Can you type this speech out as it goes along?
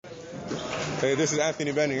Hey, this is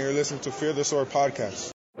Anthony Benning. You're listening to Fear the Sword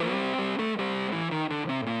podcast.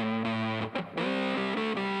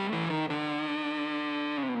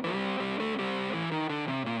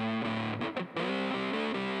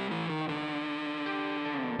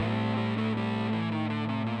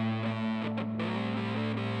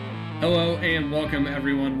 Hello and welcome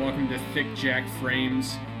everyone. Welcome to Thick Jack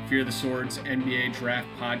Frames, Fear the Swords NBA Draft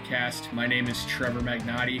Podcast. My name is Trevor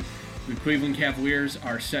Magnotti. The Cleveland Cavaliers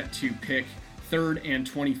are set to pick 3rd and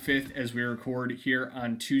 25th as we record here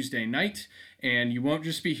on Tuesday night. And you won't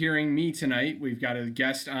just be hearing me tonight. We've got a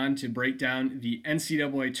guest on to break down the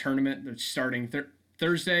NCAA tournament that's starting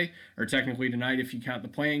Thursday, or technically tonight if you count the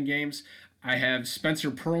playing games. I have Spencer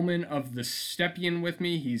Pearlman of The Stepien with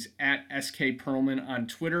me. He's at SK Pearlman on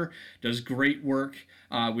Twitter, does great work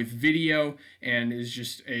with video, and is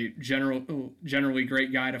just a generally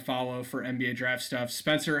great guy to follow for NBA draft stuff.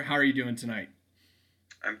 Spencer, how are you doing tonight?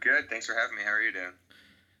 I'm good. Thanks for having me. How are you doing?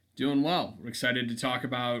 Doing well. We're excited to talk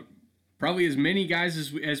about probably as many guys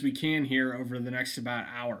as we can here over the next about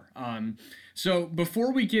hour. So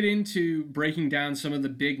before we get into breaking down some of the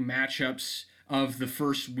big matchups of the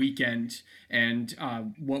first weekend and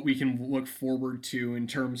what we can look forward to in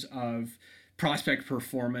terms of prospect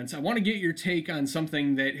performance, I want to get your take on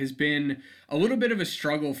something that has been a little bit of a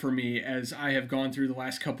struggle for me as I have gone through the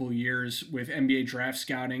last couple of years with NBA draft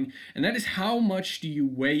scouting, and that is how much do you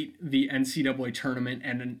weight the NCAA tournament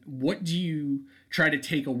and what do you try to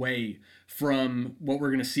take away from what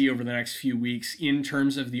we're going to see over the next few weeks in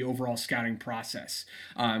terms of the overall scouting process.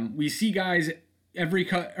 We see guys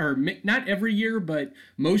not every year, but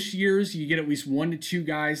most years you get at least 1 to 2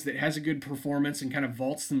 guys that has a good performance and kind of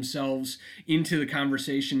vaults themselves into the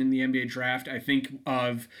conversation in the NBA draft. I think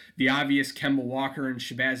of the obvious Kemba Walker and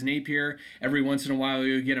Shabazz Napier. Every once in a while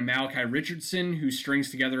you get a Malachi Richardson who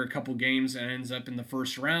strings together a couple games and ends up in the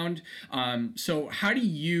first round. So how do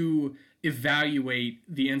you evaluate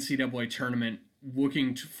the NCAA tournament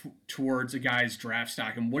looking towards a guy's draft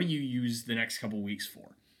stock, and what do you use the next couple weeks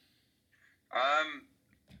for?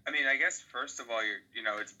 I guess first of all,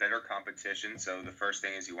 it's better competition. So the first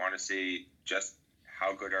thing is you want to see just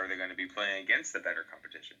how good are they going to be playing against the better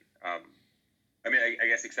competition. I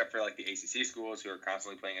guess except for like the ACC schools who are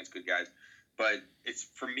constantly playing against good guys, but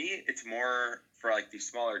for me, it's more for like these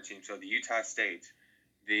smaller teams. So the Utah States,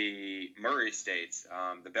 the Murray States,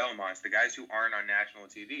 the Belmonts, the guys who aren't on national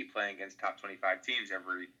TV playing against top 25 teams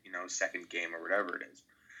every, second game or whatever it is.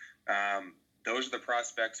 Those are the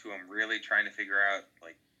prospects who I'm really trying to figure out,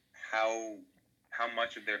 like how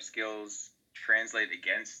much of their skills translate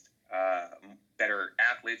against better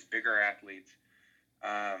athletes, bigger athletes.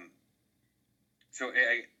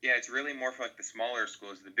 It's really more for like the smaller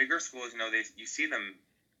schools. The bigger schools, you see them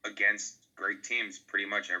against great teams pretty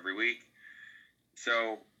much every week.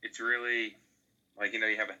 So it's really like,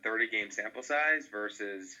 you have a 30-game sample size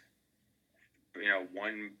versus,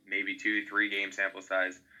 1, maybe 2, 3-game sample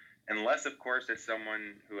size. Unless, of course, it's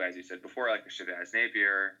someone who, as you said before, like a Shabazz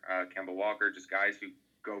Napier, Kemba Walker, just guys who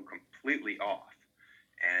go completely off.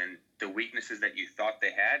 And the weaknesses that you thought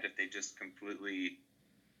they had, if they just completely,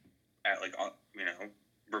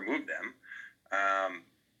 remove them,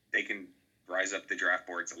 they can rise up the draft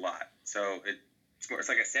boards a lot. So it's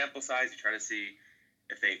like a sample size. You try to see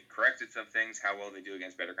if they corrected some things, how well they do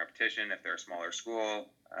against better competition, if they're a smaller school.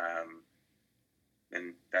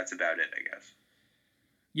 And that's about it, I guess.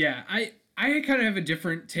 Yeah, I kind of have a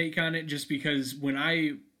different take on it just because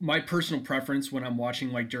my personal preference when I'm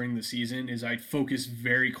watching like during the season is I focus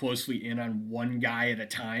very closely in on one guy at a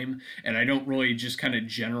time, and I don't really just kind of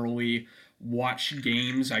generally watch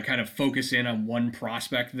games. I kind of focus in on one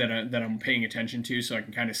prospect that I'm paying attention to so I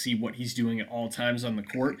can kind of see what he's doing at all times on the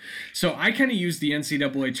court. So I kind of use the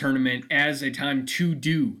NCAA tournament as a time to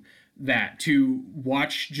do that, to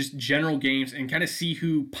watch just general games and kind of see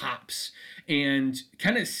who pops and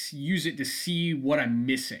kind of use it to see what I'm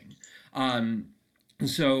missing.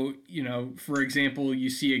 So, for example, you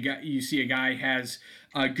see a guy has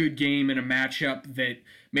a good game in a matchup that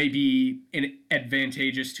may be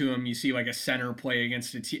advantageous to him. You see like a center play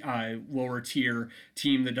against a lower tier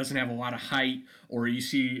team that doesn't have a lot of height, or you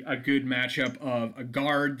see a good matchup of a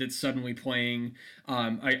guard that's suddenly playing.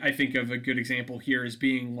 I think of a good example here as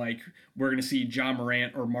being like we're going to see Ja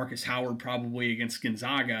Morant or Marcus Howard probably against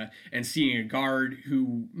Gonzaga, and seeing a guard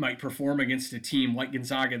who might perform against a team like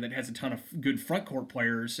Gonzaga that has a ton of good front court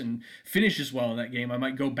players and finishes well in that game. I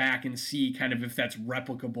might go back and see kind of if that's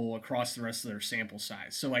replicable across the rest of their sample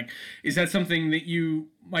size. So like, is that something that you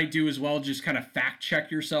might do as well? Just kind of fact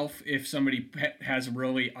check yourself if somebody has a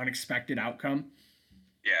really unexpected outcome?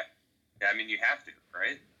 Yeah. I mean, you have to,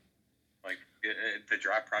 right? Like, the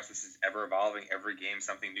draft process is ever evolving. Every game,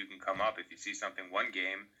 something new can come up. If you see something one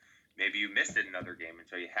game, maybe you missed it another game, and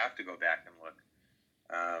so you have to go back and look.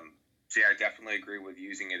 So yeah, I definitely agree with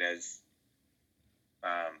using it as,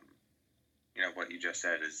 what you just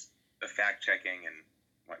said is the fact checking and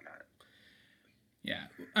whatnot. Yeah,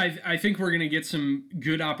 I think we're going to get some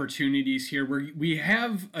good opportunities here. We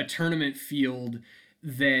have a tournament field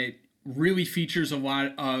that really features a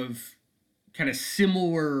lot of kind of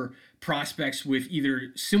similar prospects with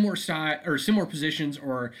either similar style or similar positions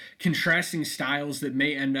or contrasting styles that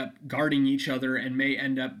may end up guarding each other and may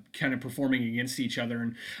end up kind of performing against each other.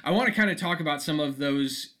 And I want to kind of talk about some of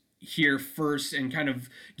those here first and kind of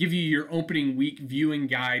give you your opening week viewing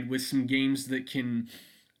guide with some games that can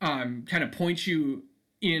kind of point you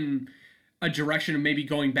in a direction of maybe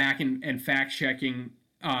going back and fact checking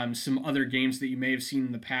some other games that you may have seen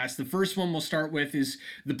in the past. The first one we'll start with is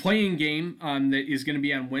the play-in game that is going to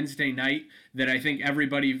be on Wednesday night that I think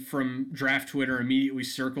everybody from Draft Twitter immediately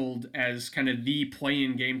circled as kind of the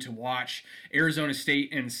play-in game to watch. Arizona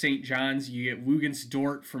State and St. John's. You get Luguentz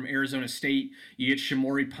Dort from Arizona State. You get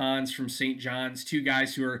Shamorie Ponds from St. John's. Two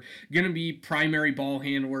guys who are going to be primary ball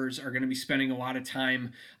handlers, are going to be spending a lot of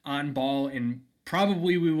time on ball, and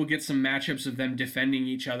probably we will get some matchups of them defending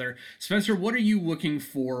each other. Spencer, what are you looking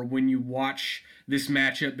for when you watch this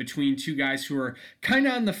matchup between two guys who are kind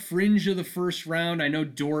of on the fringe of the first round? I know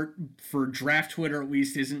Dort, for Draft Twitter at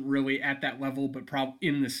least, isn't really at that level, but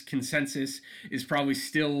in this consensus is probably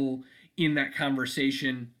still in that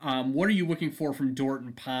conversation. What are you looking for from Dort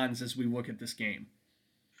and Ponds as we look at this game?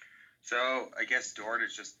 So I guess Dort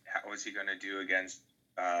is just, how is he going to do against,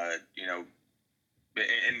 in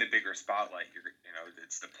the bigger spotlight?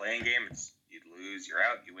 It's the playing game. It's you lose, you're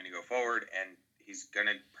out. You win, you go forward. And he's going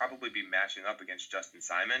to probably be matching up against Justin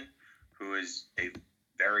Simon, who is a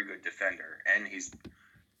very good defender. And he's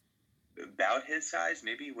about his size.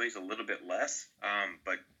 Maybe he weighs a little bit less.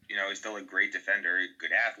 But, he's still a great defender,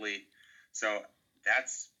 good athlete. So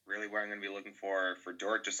that's really where I'm going to be looking for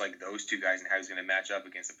Dort, just like those two guys, and how he's going to match up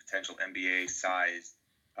against a potential NBA-sized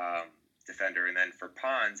defender. And then for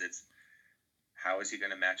Ponds, it's how is he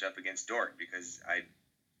going to match up against Dort? Because I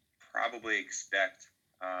probably expect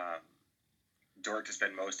Dort to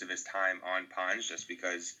spend most of his time on Ponds, just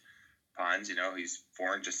because Ponds, he's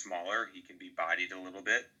 4 inches smaller. He can be bodied a little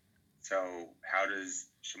bit. So how does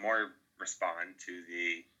Shamorie respond to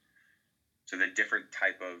the different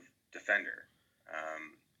type of defender?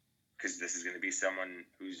 Because this is going to be someone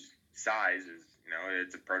whose size is,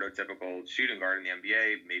 it's a prototypical shooting guard in the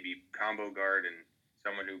NBA, maybe combo guard, and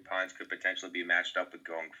someone who Ponds could potentially be matched up with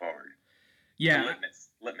going forward. Yeah.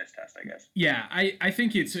 Litmus test, I guess. Yeah, I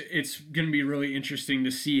think it's going to be really interesting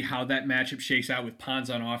to see how that matchup shakes out with Ponds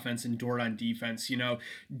on offense and Dort on defense.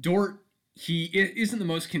 Dort, he isn't the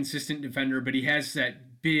most consistent defender, but he has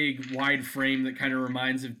that big, wide frame that kind of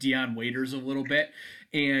reminds of Dion Waiters a little bit.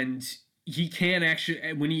 And he can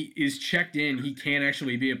actually, when he is checked in, he can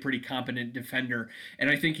actually be a pretty competent defender.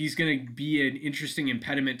 And I think he's going to be an interesting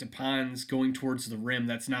impediment to Ponds going towards the rim.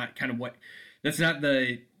 That's not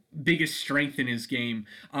the biggest strength in his game.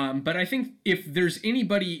 But I think if there's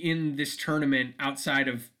anybody in this tournament outside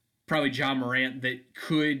of probably Ja Morant that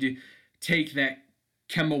could take that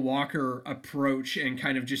Kemba Walker approach and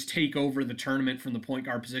kind of just take over the tournament from the point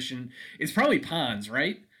guard position, it's probably Ponds,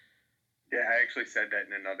 right? Yeah, I actually said that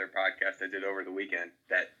in another podcast I did over the weekend.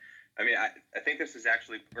 I think this is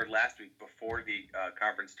actually, or last week before the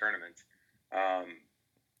conference tournament.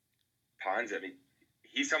 Ponds,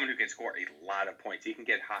 he's someone who can score a lot of points. He can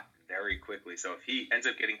get hot very quickly. So if he ends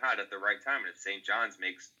up getting hot at the right time, and if St. John's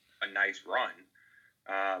makes a nice run,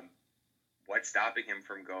 what's stopping him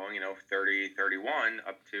from going, 30, 31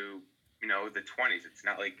 up to, the 20s? It's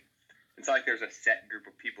not like there's a set group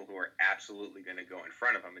of people who are absolutely going to go in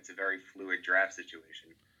front of him. It's a very fluid draft situation.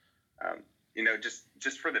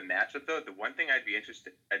 Just for the matchup though, the one thing I'd be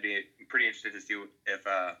pretty interested to see if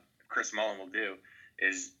Chris Mullin will do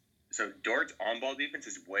is, so Dort's on-ball defense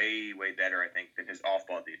is way, way better, I think, than his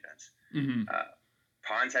off-ball defense. Mm-hmm.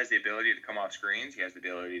 Ponds has the ability to come off screens. He has the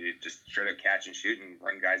ability to just straight up catch and shoot and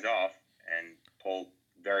run guys off and pull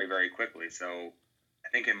very, very quickly. So I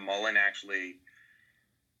think in Mullin actually,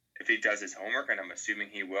 if he does his homework, and I'm assuming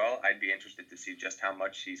he will, I'd be interested to see just how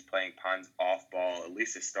much he's playing Ponds off ball, at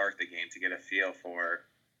least to start the game, to get a feel for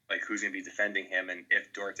who's going to be defending him and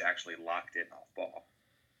if Dort's actually locked in off ball.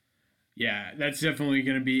 Yeah, that's definitely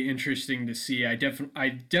going to be interesting to see. I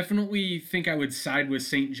definitely think I would side with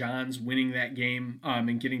St. John's winning that game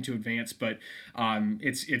and getting to advance, but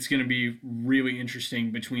it's going to be really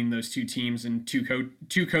interesting between those two teams and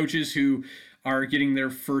two coaches who are getting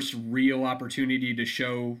their first real opportunity to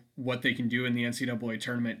show what they can do in the NCAA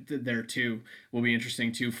tournament there too. Will be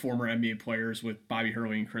interesting too. Former NBA players with Bobby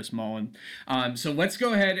Hurley and Chris Mullin. So let's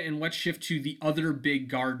go ahead and let's shift to the other big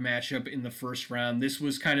guard matchup in the first round. This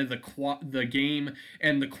was kind of the game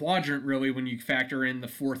and the quadrant really when you factor in the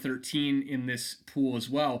 4-13 in this pool as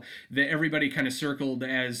well, that everybody kind of circled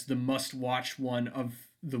as the must-watch one of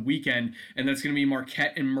the weekend, and that's going to be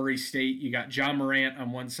Marquette and Murray State. You got Ja Morant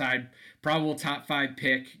on one side, probable top 5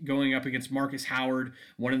 pick, going up against Marcus Howard,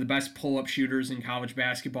 one of the best pull-up shooters in college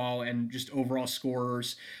basketball and just overall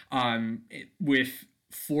scorers, with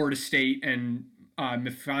Florida State and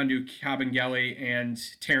Mfiondu Kabengele and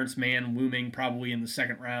Terrence Mann looming probably in the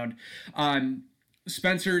second round.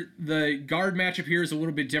 Spencer, the guard matchup here is a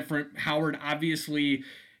little bit different. Howard obviously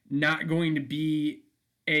not going to be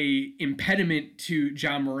a impediment to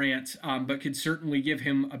Ja Morant, but could certainly give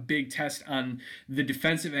him a big test on the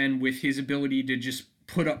defensive end with his ability to just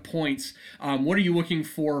put up points. What are you looking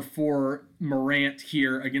for Morant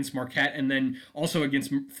here against Marquette and then also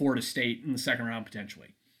against Florida State in the second round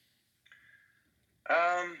potentially?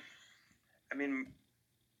 I mean,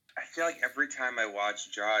 I feel like every time I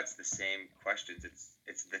watch Ja, it's the same questions.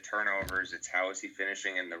 It's the turnovers. It's how is he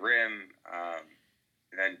finishing in the rim.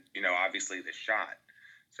 And then, obviously the shot.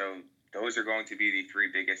 So those are going to be the 3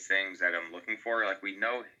 biggest things that I'm looking for. Like, we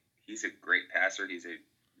know he's a great passer. He's a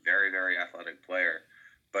very, very athletic player.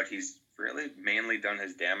 But he's really mainly done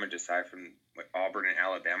his damage aside from Auburn and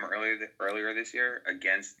Alabama earlier this year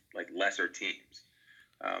against, lesser teams.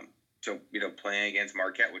 So, playing against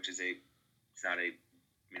Marquette, which is it's not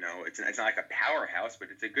like a powerhouse, but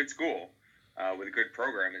it's a good school with a good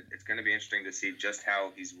program. It's going to be interesting to see just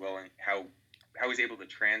how he's able to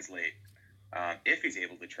translate, if he's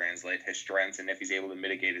able to translate his strengths and if he's able to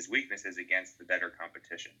mitigate his weaknesses against the better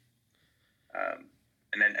competition.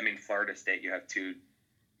 And then, Florida State, you have 2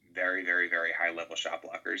 very, very, very high-level shot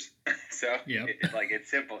blockers. So, yep. It's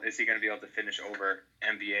simple. Is he going to be able to finish over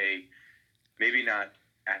NBA, maybe not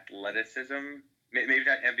athleticism, maybe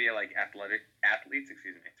not NBA athletes,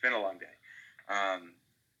 excuse me. It's been a long day.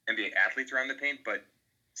 NBA athletes around the paint, but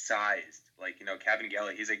sized.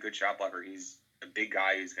 Kabengele, he's a good shot blocker. He's a big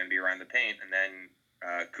guy who's going to be around the paint. And then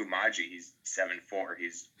Kumaji, he's 7'4".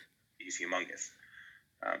 He's humongous.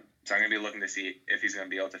 So I'm going to be looking to see if he's going to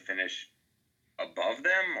be able to finish above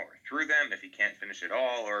them or through them, if he can't finish at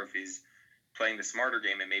all, or if he's playing the smarter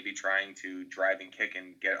game and maybe trying to drive and kick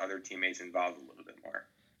and get other teammates involved a little bit more.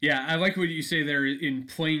 Yeah, I like what you say there in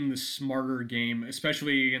playing the smarter game,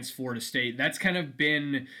 especially against Florida State. That's kind of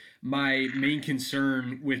been my main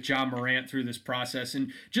concern with Ja Morant through this process.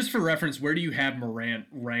 And just for reference, where do you have Morant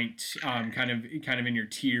ranked, kind of in your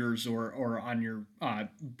tiers or on your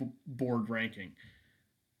board ranking?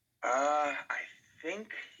 I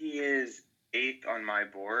think he is 8th on my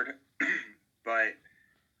board, but I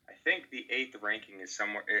think the 8th ranking is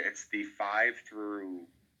somewhere. It's the 5 through.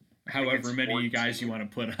 However many 14. You guys you want to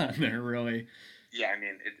put on there, really. Yeah,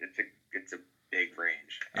 it's a big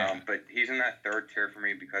range. Yeah. But he's in that 3rd tier for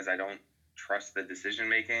me because I don't trust the decision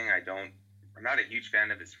making. I'm not a huge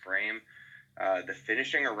fan of his frame. The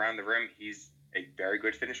finishing around the rim, he's a very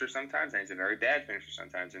good finisher sometimes, and he's a very bad finisher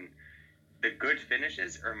sometimes. And the good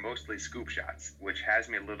finishes are mostly scoop shots, which has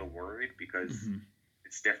me a little worried because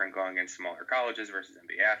it's different going against smaller colleges versus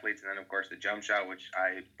NBA athletes. And then, of course, the jump shot, which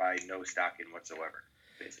I buy no stock in whatsoever,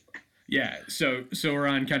 basically. Yeah, so we're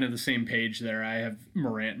on kind of the same page there. I have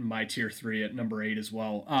Morant in my tier 3 at number 8 as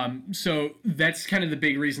well. So that's kind of the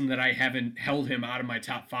big reason that I haven't held him out of my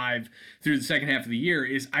top 5 through the second half of the year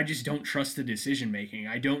is I just don't trust the decision making.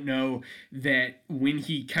 I don't know that when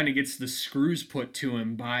he kind of gets the screws put to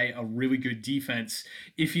him by a really good defense,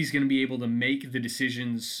 if he's going to be able to make the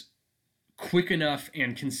decisions quick enough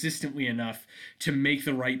and consistently enough to make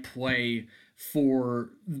the right play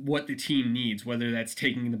for what the team needs, whether that's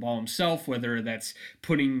taking the ball himself, whether that's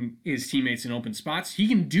putting his teammates in open spots. He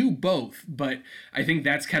can do both, but I think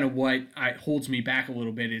that's kind of what holds me back a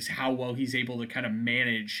little bit is how well he's able to kind of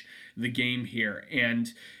manage the game here.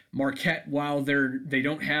 And Marquette, while they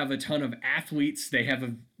don't have a ton of athletes, they have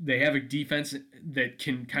a defense that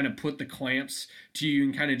can kind of put the clamps to you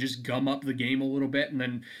and kind of just gum up the game a little bit, and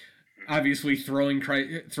then obviously throwing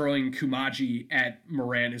Kumaji at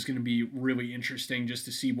Morant is going to be really interesting just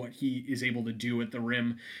to see what he is able to do at the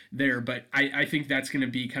rim there. But I think that's going to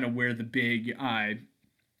be kind of where the big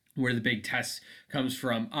test comes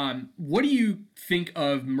from. What do you think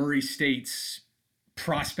of Murray State's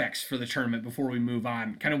prospects for the tournament before we move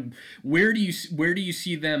on. Kind of where do you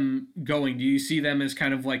see them going? Do you see them as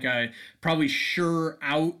kind of like a probably sure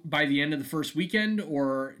out by the end of the first weekend,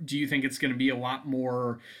 or do you think it's going to be a lot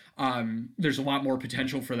more? There's a lot more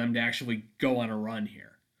potential for them to actually go on a run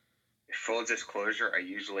here. Full disclosure, I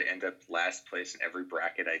usually end up last place in every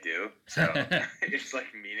bracket I do, so it's like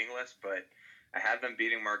meaningless. But I have them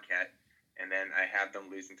beating Marquette, and then I have them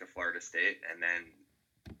losing to Florida State, and then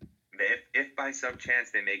if by some chance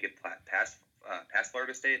they make it past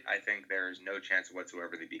Florida State, I think there's no chance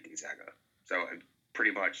whatsoever they beat Gonzaga. So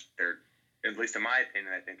pretty much they're, at least in my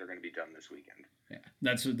opinion, I think they're going to be done this weekend. Yeah,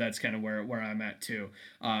 that's kind of where I'm at too.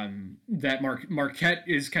 That Marquette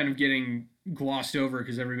is kind of getting glossed over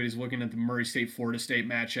because everybody's looking at the Murray State Florida State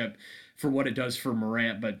matchup for what it does for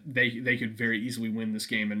Morant, but they could very easily win this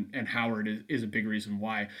game, and Howard is a big reason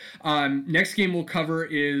why. Next game we'll cover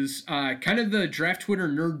is kind of the Draft Twitter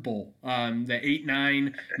Nerd Bowl, the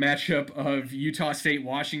 8-9 matchup of Utah State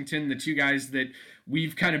Washington, the two guys that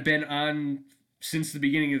we've kind of been on since the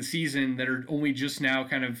beginning of the season that are only just now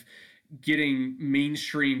kind of getting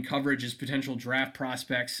mainstream coverage as potential draft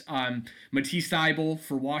prospects. Matisse Thybulle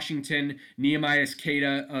for Washington, Nehemiah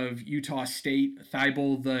Queta of Utah State.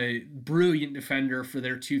 Thybulle, the brilliant defender for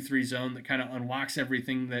their 2-3 zone that kind of unlocks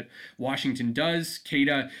everything that Washington does.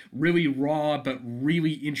 Queta, really raw but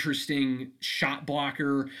really interesting shot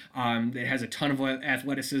blocker that has a ton of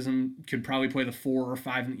athleticism, could probably play the 4 or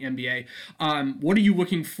 5 in the NBA. What are you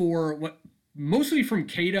looking for? Mostly from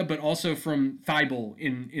Queta, but also from Thybulle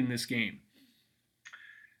in this game?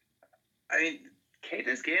 I mean,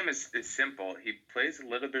 Queta's game is simple. He plays a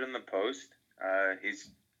little bit in the post.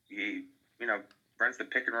 He runs the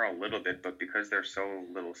pick and roll a little bit, but because there's so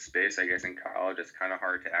little space, I guess in college, it's kind of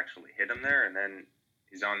hard to actually hit him there. And then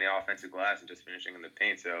he's on the offensive glass and just finishing in the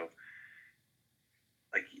paint. So,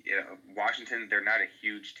 Washington, they're not a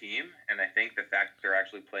huge team, and I think the fact that they're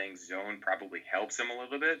actually playing zone probably helps them a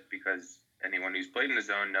little bit, because anyone who's played in the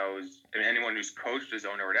zone knows, anyone who's coached a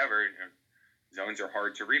zone or whatever, zones are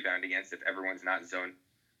hard to rebound against if everyone's not zoned in.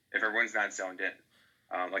 If everyone's not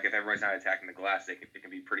attacking the glass, it can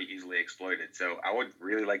be pretty easily exploited. So I would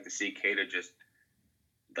really like to see Queta just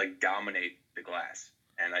dominate the glass,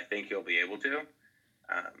 and I think he'll be able to.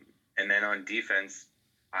 And then on defense,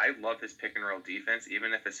 I love his pick and roll defense,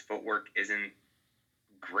 even if his footwork isn't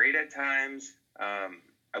great at times.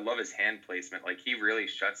 I love his hand placement. He really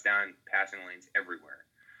shuts down passing lanes everywhere.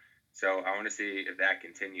 So I want to see if that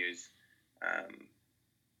continues.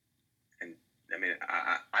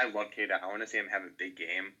 I love Queta. I want to see him have a big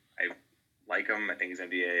game. I like him. I think he's going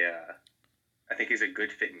to be I think he's a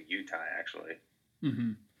good fit in Utah, actually.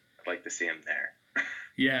 Mm-hmm. I'd like to see him there.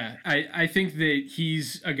 Yeah, I think that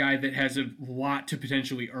he's a guy that has a lot to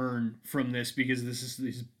potentially earn from this, because this is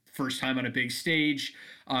his first time on a big stage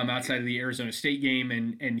outside of the Arizona State game,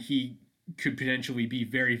 and he could potentially be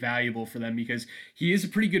very valuable for them because he is a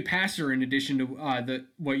pretty good passer in addition to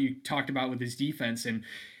what you talked about with his defense, and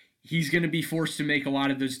he's going to be forced to make a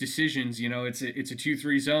lot of those decisions. It's a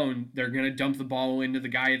 2-3 zone. They're going to dump the ball into the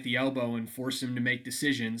guy at the elbow and force him to make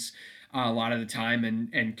decisions a lot of the time,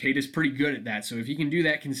 and Queta's pretty good at that. So if he can do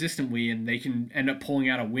that consistently and they can end up pulling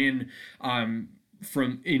out a win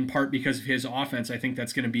from in part because of his offense, I think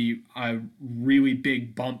that's going to be a really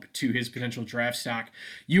big bump to his potential draft stock.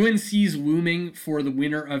 UNC's looming for the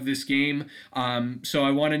winner of this game. So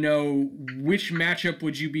I want to know, which matchup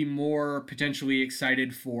would you be more potentially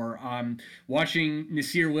excited for? Watching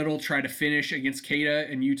Nasir Little try to finish against Queta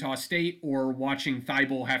and Utah State, or watching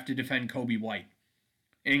Thybulle have to defend Kobe White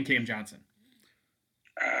and Cam Johnson?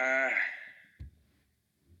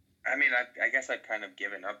 I guess I've kind of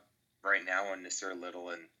given up right now on Nasir Little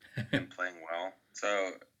and playing well.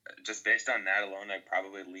 So just based on that alone, I'd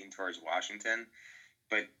probably lean towards Washington.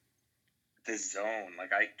 But the zone,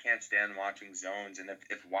 I can't stand watching zones. And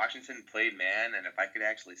if Washington played man, and if I could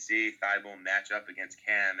actually see Thybulle match up against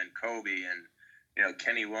Cam and Kobe and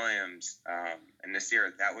Kenny Williams and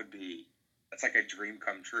Nasir, that's like a dream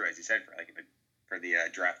come true, as you said, for the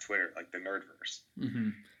draft Twitter, the Nerdverse. Mm-hmm.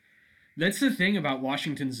 That's the thing about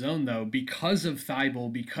Washington's zone, though, because of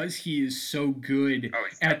Thybulle, because he is so good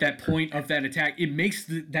at that point of that attack, it makes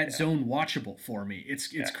that zone watchable for me.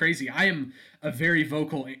 It's crazy. I am a very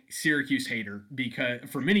vocal Syracuse hater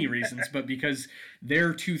for many reasons, but because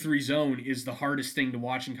their 2-3 zone is the hardest thing to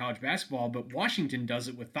watch in college basketball, but Washington does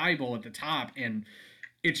it with Thybulle at the top, and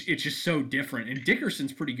it's just so different. And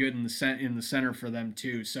Dickerson's pretty good in the center for them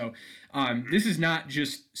too. So this is not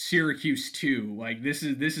just Syracuse 2. This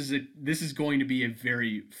is going to be a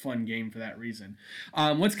very fun game for that reason.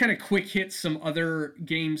 Let's kind of quick hit some other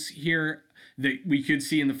games here that we could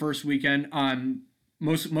see in the first weekend.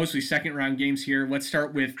 mostly second round games here. Let's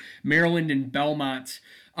start with Maryland and Belmont.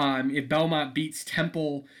 If Belmont beats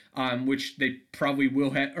Temple, which they probably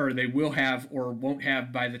will have, or they will have, or won't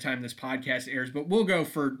have by the time this podcast airs, but we'll go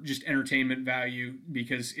for just entertainment value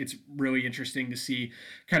because it's really interesting to see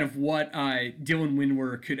kind of what Dylan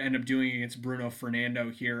Windwer could end up doing against Bruno Fernando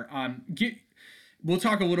here. We'll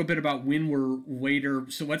talk a little bit about Windwer later,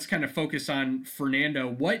 so let's kind of focus on Fernando.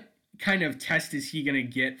 What kind of test is he going to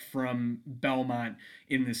get from Belmont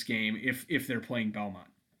in this game if they're playing Belmont?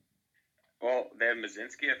 Well, they have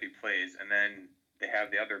Mazinski if he plays, and then they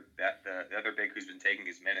have the other big who's been taking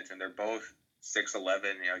his minutes, and they're both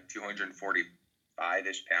 6'11",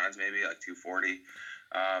 245-ish pounds, maybe like 240.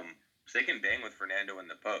 So they can bang with Fernando in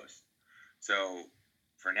the post. So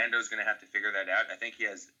Fernando's going to have to figure that out. I think he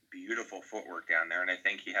has beautiful footwork down there, and I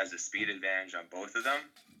think he has a speed advantage on both of them.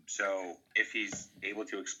 So if he's able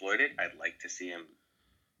to exploit it, I'd like to see him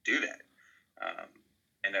do that.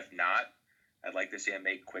 And if not, I'd like to see him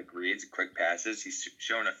make quick reads, quick passes. He's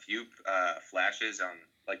shown a few flashes on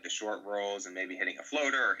like the short rolls and maybe hitting a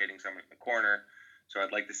floater or hitting someone in the corner. So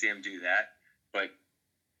I'd like to see him do that. But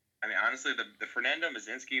I mean, honestly, the Fernando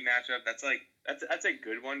Mazinski matchup, that's a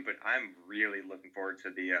good one. But I'm really looking forward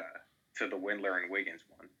to the Windler and Wiggins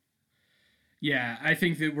one. Yeah, I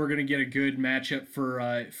think that we're going to get a good matchup for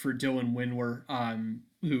Dylan Windwer,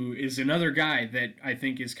 who is another guy that I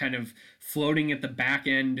think is kind of floating at the back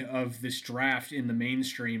end of this draft in the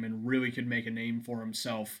mainstream and really could make a name for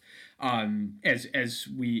himself as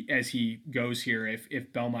he goes here.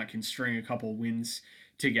 If Belmont can string a couple wins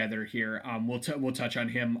together here, we'll touch on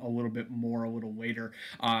him a little bit more a little later.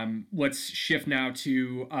 Let's shift now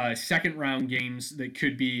to second round games that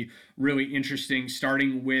could be really interesting,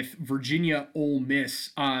 starting with Virginia Ole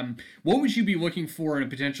Miss. What would you be looking for in a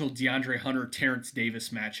potential DeAndre Hunter Terrence Davis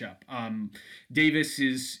matchup? Davis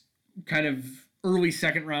is kind of early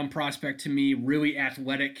second round prospect to me, really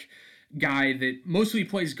athletic guy that mostly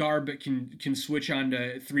plays guard but can switch on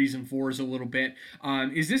to 3s and 4s a little bit.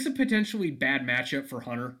 Is this a potentially bad matchup for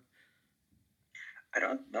Hunter? I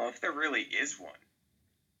don't know if there really is one.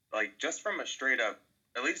 Like, just from a straight up,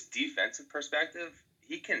 at least defensive perspective,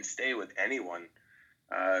 he can stay with anyone.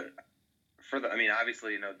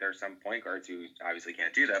 Obviously, there's some point guards who obviously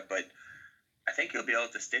can't do that, but I think he'll be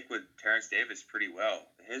able to stick with Terrence Davis pretty well.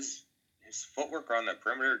 His footwork on the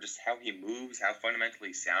perimeter, just how he moves, how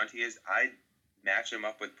fundamentally sound he is, I'd match him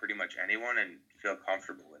up with pretty much anyone and feel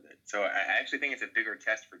comfortable with it. So I actually think it's a bigger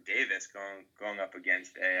test for Davis going up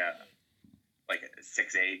against a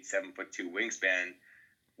 6'8", 7'2" wingspan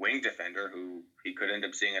wing defender who he could end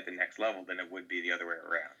up seeing at the next level than it would be the other way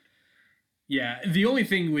around. Yeah, the only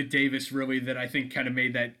thing with Davis really that I think kind of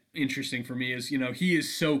made that interesting for me is, he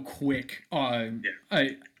is so quick.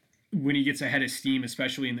 When he gets ahead of steam,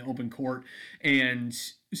 especially in the open court, and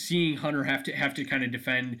seeing Hunter have to kind of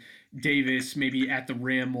defend Davis maybe at the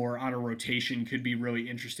rim or on a rotation could be really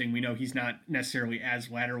interesting. We know he's not necessarily as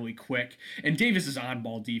laterally quick, and Davis's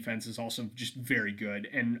on-ball defense is also just very good,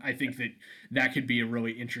 and I think that could be a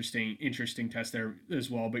really interesting test there as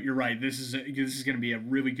well. But you're right, this is going to be a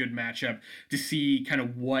really good matchup to see kind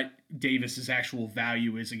of what Davis's actual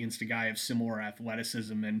value is against a guy of similar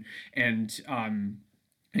athleticism and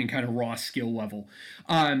kind of raw skill level.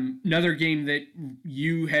 Another game that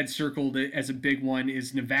you had circled as a big one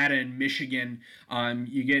is Nevada and Michigan.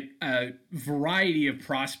 You get a variety of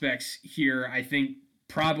prospects here. I think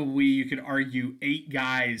probably you could argue 8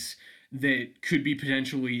 guys that could be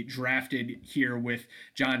potentially drafted here with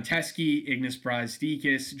John Teske, Ignas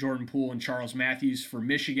Brazdeikis, Jordan Poole, and Charles Matthews for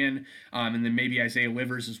Michigan, and then maybe Isaiah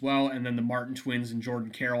Livers as well, and then the Martin twins and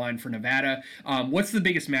Jordan Caroline for Nevada. What's the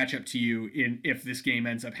biggest matchup to you if this game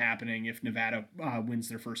ends up happening, if Nevada wins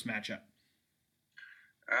their first matchup?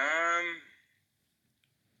 I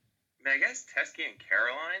guess Teske and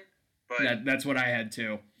Caroline, but that's what I had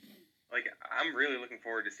too. Like, I'm really looking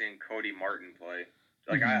forward to seeing Cody Martin play.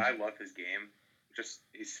 Like, I love his game. Just,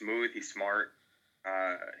 he's smooth, he's smart.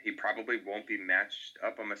 He probably won't be matched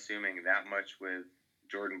up, I'm assuming, that much with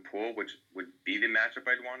Jordan Poole, which would be the matchup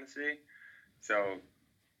I'd want to see. So,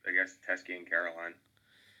 I guess Teske and Caroline.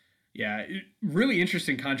 Yeah, really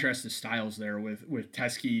interesting contrast to styles there with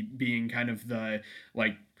Teske being kind of the,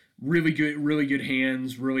 like, really good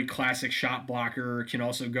hands, really classic shot blocker, can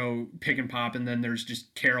also go pick and pop, and then there's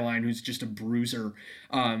just Caroline, who's just a bruiser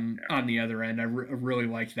on the other end. I really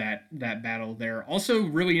like that battle there. Also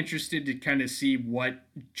really interested to kind of see what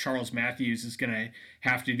Charles Matthews is going to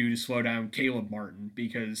have to do to slow down Caleb Martin,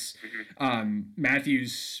 because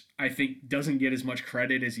Matthews, I think, doesn't get as much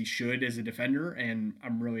credit as he should as a defender, and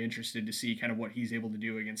I'm really interested to see kind of what he's able to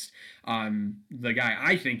do against the guy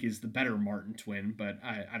I think is the better Martin twin, but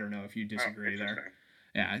I don't know if you disagree there.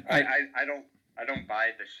 Yeah, I don't buy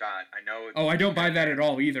the shot. I know. I don't buy that at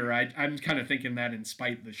all either. I'm kind of thinking that in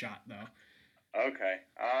spite of the shot, though. Okay.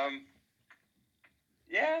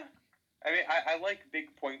 Yeah. I mean, I like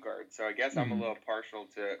big point guards, so I guess I'm a little partial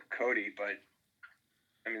to Cody, but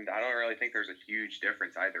I mean, I don't really think there's a huge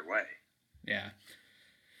difference either way. Yeah.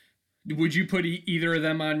 Would you put either of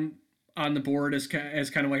them on the board as kind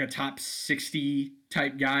of like a top 60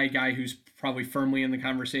 type guy who's probably firmly in the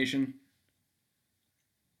conversation?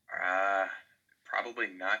 Probably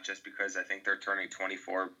not, just because I think they're turning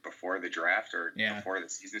 24 before the draft or before the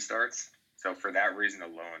season starts. So for that reason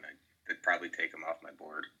alone, I'd probably take them off my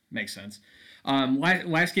board. Makes sense.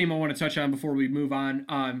 Last game I want to touch on before we move on.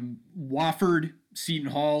 Wofford,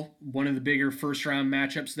 Seton Hall, one of the bigger first-round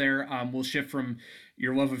matchups there. We'll shift from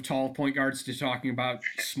your love of tall point guards to talking about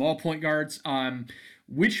small point guards.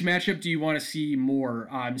 Which matchup do you want to see more?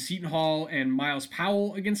 Seton Hall and Miles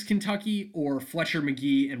Powell against Kentucky, or Fletcher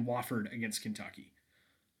McGee and Wofford against Kentucky?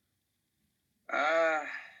 I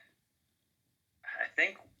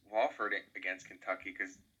think Wofford against Kentucky,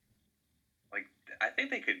 because I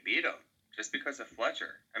think they could beat them just because of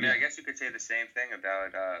Fletcher. I mean, I guess you could say the same thing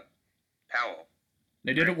about Powell.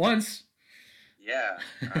 They did it once. Yeah.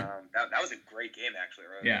 That was a great game, actually,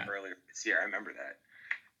 earlier this year. I remember that.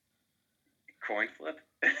 Coin flip.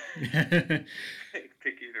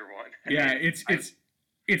 Pick either one. Yeah,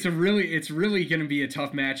 it's really going to be a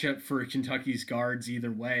tough matchup for Kentucky's guards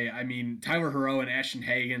either way. I mean, Tyler Herro and Ashton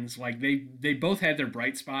Hagans, they both had their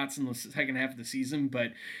bright spots in the second half of the season,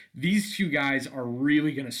 but these two guys are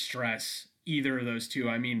really going to stress either of those two.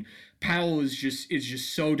 I mean, Powell is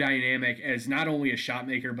just so dynamic as not only a shot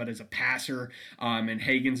maker but as a passer, and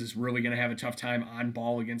Hagans is really going to have a tough time on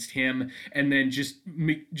ball against him. And then just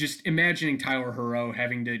imagining Tyler Herro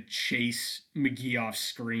having to chase McGee off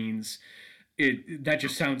screens, that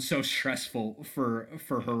just sounds so stressful for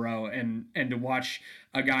Herro, and to watch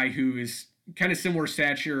a guy who is kind of similar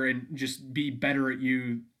stature and just be better at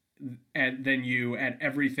you than you at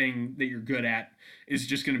everything that you're good at is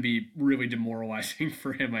just going to be really demoralizing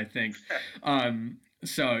for him, I think.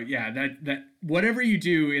 So yeah, that whatever you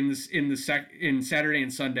do in Saturday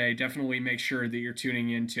and Sunday, definitely make sure that you're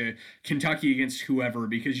tuning into Kentucky against whoever,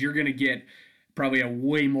 because you're going to get probably a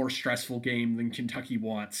way more stressful game than Kentucky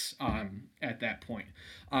wants at that point.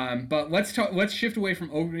 But let's shift away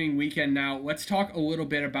from opening weekend now. Let's talk a little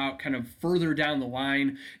bit about kind of further down the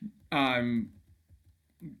line.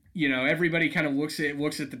 Everybody kind of looks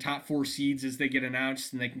at the top 4 seeds as they get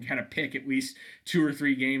announced, and they can kind of pick at least 2 or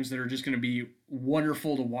 3 games that are just going to be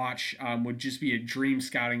wonderful to watch. Would just be a dream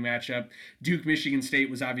scouting matchup. Duke, Michigan State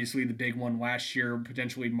was obviously the big one last year,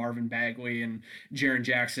 potentially Marvin Bagley and Jaren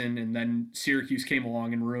Jackson, and then Syracuse came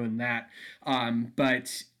along and ruined that.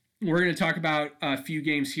 But we're going to talk about a few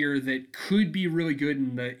games here that could be really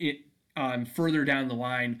good further down the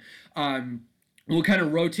line. We'll kind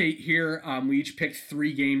of rotate here. We each picked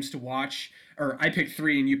 3 games to watch, or I picked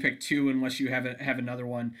 3 and you picked 2, unless you have another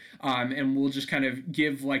one. And we'll just kind of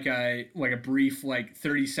give like a brief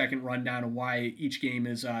 30-second rundown of why each game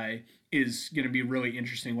is going to be really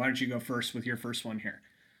interesting. Why don't you go first with your first one here?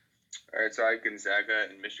 All right, so I have Gonzaga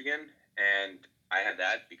and Michigan, and I had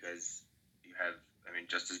that because you have,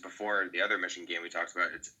 just as before the other Michigan game we talked about,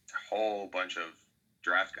 it's a whole bunch of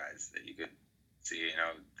draft guys that you could see,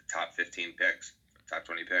 the top 15 picks, top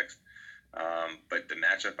 20 picks. But the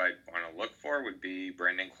matchup I'd want to look for would be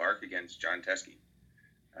Brandon Clark against John Teske.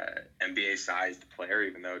 NBA-sized player,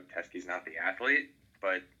 even though Teske's not the athlete,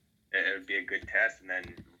 but it would be a good test. And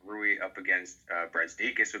then Rui up against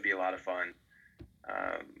Brazdeikis would be a lot of fun.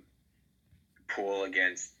 Poole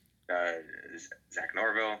against Zach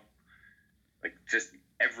Norville. Just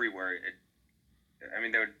everywhere.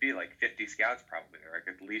 There would be 50 scouts probably there,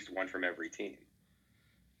 at least one from every team.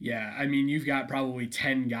 Yeah, you've got probably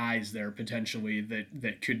 10 guys there potentially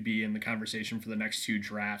that could be in the conversation for the next 2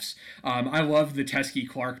 drafts. I love the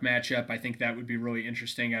Teske-Clark matchup. I think that would be really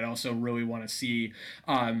interesting. I'd also really want to see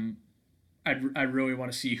I'd really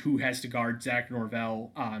want to see who has to guard Zach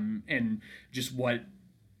Norvell, and just what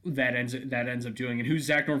that ends up doing, and who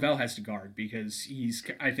Zach Norvell has to guard, because he's,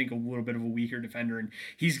 I think, a little bit of a weaker defender, and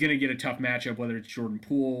he's going to get a tough matchup, whether it's Jordan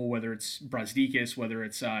Poole, whether it's Brazdeikis, whether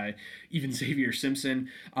it's even Xavier Simpson.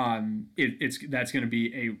 That's going to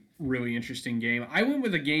be a really interesting game. I went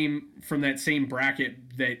with a game from that same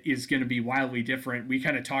bracket that is going to be wildly different. We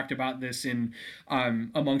kind of talked about this in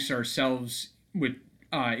amongst ourselves with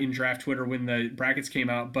in draft Twitter when the brackets came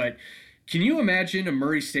out, but can you imagine a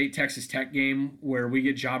Murray State Texas Tech game where we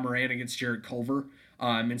get Ja Morant against Jarrett Culver,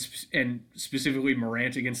 and specifically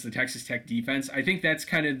Morant against the Texas Tech defense? I think that's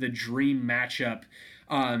kind of the dream matchup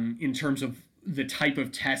in terms of the type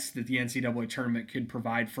of test that the NCAA tournament could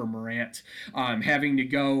provide for Morant, having to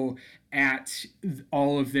go at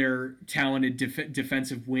all of their talented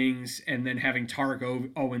defensive wings and then having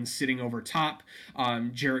Tarek Owens sitting over top.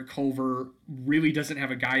 Jarrett Culver really doesn't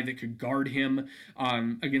have a guy that could guard him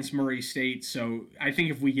against Murray State. So I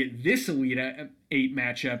think if we get this Elite Eight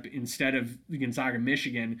matchup instead of Gonzaga,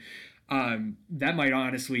 Michigan, that might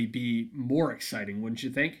honestly be more exciting, wouldn't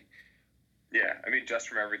you think? Yeah, I mean, just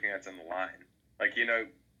from everything that's on the line. Like, you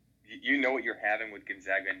know what you're having with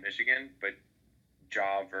Gonzaga and Michigan, but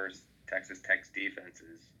Ja versus Texas Tech's defense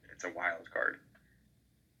it's a wild card.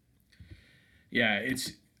 Yeah,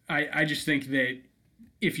 I just think that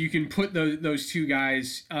if you can put those two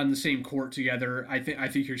guys on the same court together, I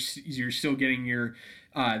think you're still getting your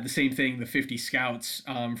the same thing, the 50 scouts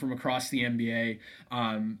from across the NBA,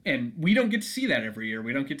 and we don't get to see that every year.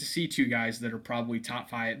 We don't get to see two guys that are probably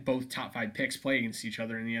both top five picks play against each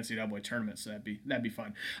other in the NCAA tournament. So that'd be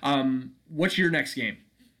fun. What's your next game?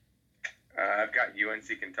 I've got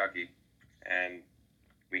UNC Kentucky, and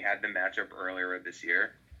we had the matchup earlier this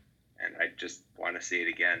year, and I just want to see it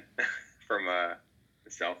again from a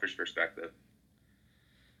selfish perspective.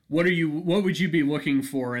 What would you be looking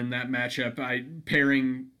for in that matchup?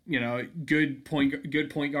 Pairing, good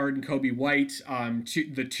point guard and Kobe White,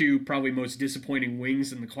 the two probably most disappointing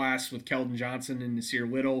wings in the class with Keldon Johnson and Nasir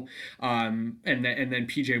Little, and then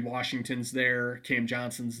PJ Washington's there, Cam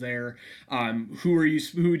Johnson's there. Who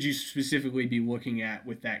would you specifically be looking at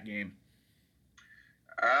with that game?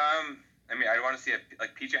 I mean, I want to see if,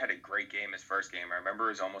 like, PJ had a great game his first game. I remember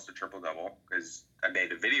it was almost a triple-double because I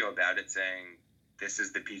made a video about it saying this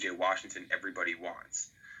is the PJ Washington everybody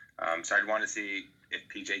wants. So I'd want to see if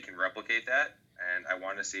PJ can replicate that, and I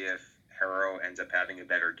want to see if Harrow ends up having a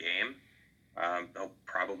better game. He'll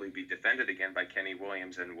probably be defended again by Kenny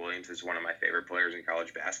Williams, and Williams is one of my favorite players in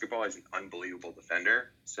college basketball. He's an unbelievable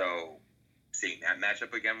defender. So seeing that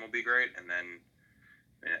matchup again will be great. And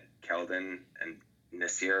then Keldon and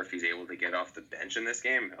Nasir, if he's able to get off the bench in this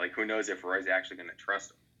game, like, who knows if Roy's actually going to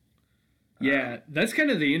trust him. Yeah, that's kind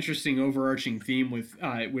of the interesting overarching theme with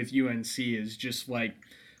UNC is just like,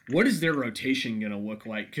 what is their rotation going to look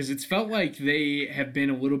like? Because it's felt like they have been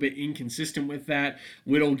a little bit inconsistent with that.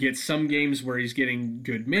 Little gets some games where he's getting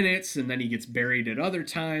good minutes, and then he gets buried at other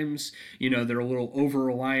times. They're a little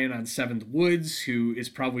over-reliant on Seventh Woods, who is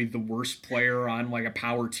probably the worst player on like a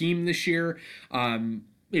power team this year.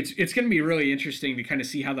 It's going to be really interesting to kind of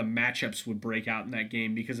see how the matchups would break out in that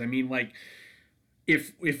game, because I mean, like,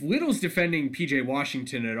 if Little's defending PJ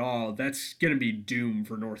Washington at all, that's going to be doom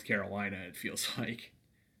for North Carolina, it feels like.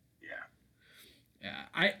 Yeah,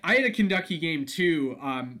 I had a Kentucky game too,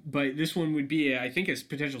 but this one would be, I think, a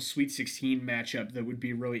potential Sweet 16 matchup that would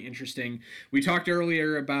be really interesting. We talked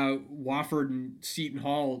earlier about Wofford and Seton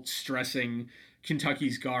Hall stressing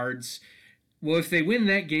Kentucky's guards. Well, if they win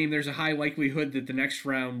that game, there's a high likelihood that the next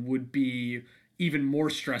round would be even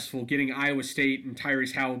more stressful, getting Iowa State and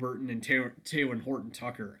Tyrese Halliburton and Taylor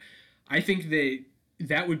Horton-Tucker. I think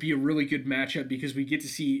that would be a really good matchup because we get to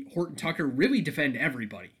see Horton-Tucker really defend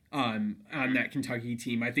everybody on that Kentucky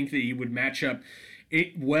team. I think that he would match up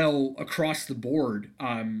it well across the board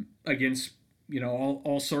against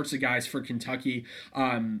all sorts of guys for Kentucky.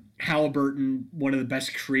 Halliburton, one of the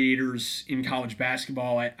best creators in college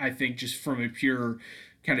basketball, I think, just from a pure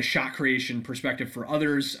kind of shot creation perspective for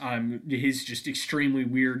others. His just extremely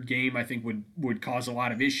weird game, I think, would cause a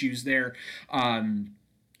lot of issues there.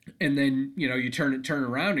 And then you turn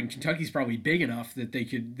around, and Kentucky's probably big enough that they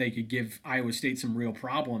could give Iowa State some real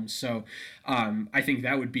problems. So I think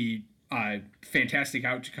that would be a fantastic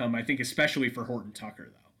outcome. I think especially for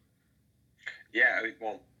Horton-Tucker, though. Yeah,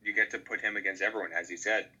 well, you get to put him against everyone, as you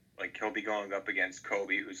said. Like, he'll be going up against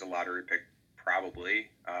Kobe, who's a lottery pick, probably.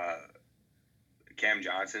 Cam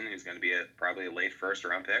Johnson, who's going to be probably a late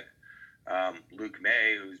first-round pick. Luke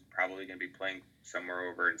May, who's probably going to be playing somewhere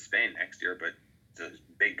over in Spain next year, but it's a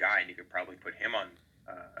big guy, and you could probably put him on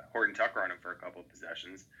Horton-Tucker on him for a couple of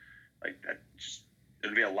possessions. Like,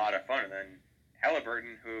 it'll be a lot of fun. And then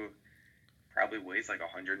Halliburton, who probably weighs like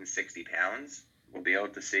 160 pounds, we'll be able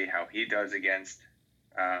to see how he does against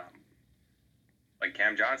like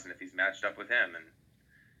Cam Johnson if he's matched up with him, and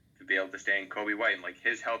to be able to stay in Kobe White. And like,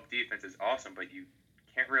 his help defense is awesome, but you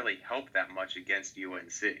can't really help that much against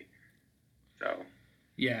UNC. So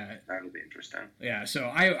Yeah, That'll be interesting. Yeah, so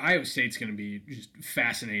Iowa State's going to be just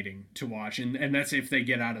fascinating to watch, and that's if they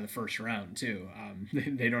get out of the first round too.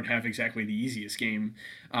 They don't have exactly the easiest game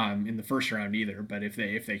in the first round either, but if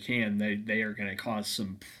they can, they are going to cause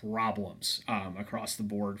some problems across the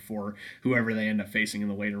board for whoever they end up facing in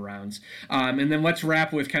the later rounds. And then let's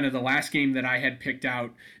wrap with kind of the last game that I had picked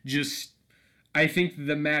out. Just I think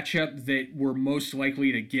the matchup that we're most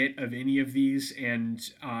likely to get of any of these and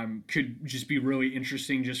could just be really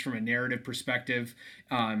interesting just from a narrative perspective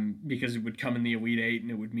because it would come in the Elite Eight and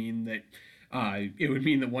it would mean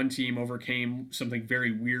that one team overcame something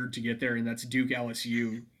very weird to get there, and that's Duke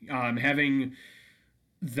LSU. Having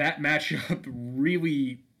that matchup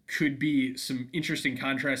really could be some interesting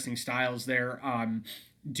contrasting styles there.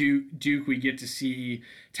 Duke, we get to see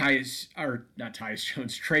Trey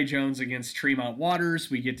Jones against Tremont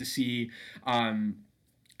Waters. We get to see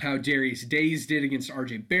how Darius Days did against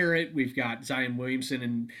RJ Barrett. We've got Zion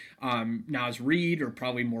Williamson and Naz Reid, or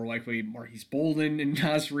probably more likely Marquise Bolden and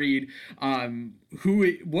Naz Reid.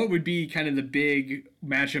 What would be kind of the big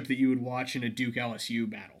matchup that you would watch in a Duke LSU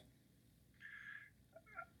battle?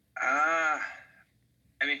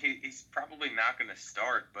 I mean, he's probably not going to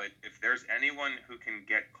start, but if there's anyone who can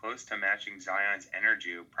get close to matching Zion's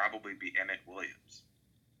energy, it would probably be Emmett Williams.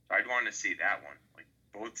 So I'd want to see that one. Like,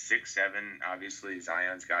 both 6'7", obviously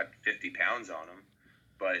Zion's got 50 pounds on him,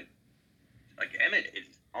 but like Emmett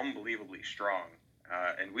is unbelievably strong.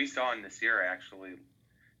 And we saw in this year actually,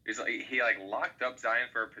 he locked up Zion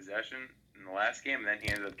for a possession in the last game, and then he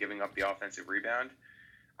ended up giving up the offensive rebound.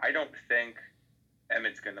 I don't think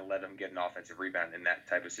Emmett's going to let him get an offensive rebound in that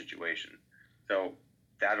type of situation. So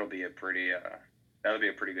that'll be a pretty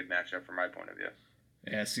good matchup from my point of view.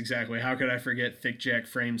 Yes, exactly. How could I forget Thick Jack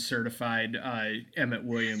Frame certified Emmett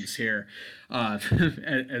Williams here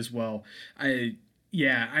as well? I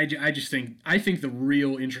think the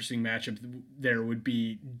real interesting matchup there would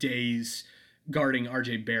be Days guarding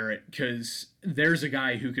RJ Barrett, because there's a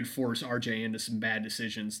guy who could force RJ into some bad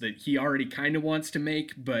decisions that he already kind of wants to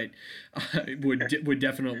make, but would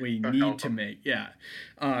definitely need to make. Yeah.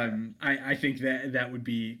 I think that would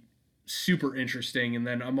be super interesting. And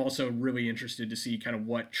then I'm also really interested to see kind of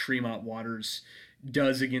what Tremont Waters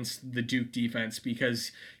does against the Duke defense,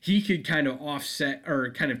 because he could kind of offset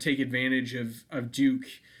or kind of take advantage of Duke,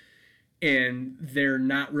 and they're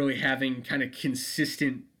not really having kind of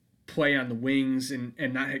consistent play on the wings and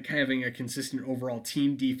not having a consistent overall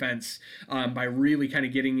team defense by really kind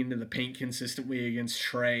of getting into the paint consistently against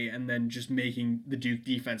Trey, and then just making the Duke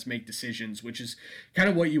defense make decisions, which is kind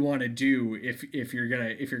of what you want to do if you're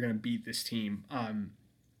gonna beat this team.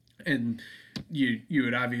 And you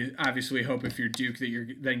would obviously hope, if you're Duke, that you're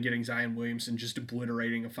then getting Zion Williamson just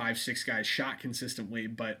obliterating a 5'6" guy's shot consistently,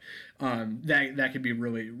 but that could be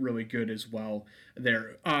really, really good as well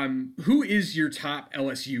there. Who is your top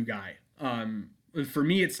LSU guy? For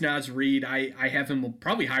me, it's Naz Reid. I have him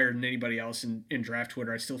probably higher than anybody else in draft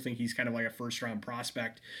Twitter. I still think he's kind of like a first-round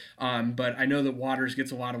prospect, but I know that Waters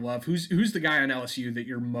gets a lot of love. Who's the guy on LSU that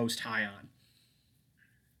you're most high on?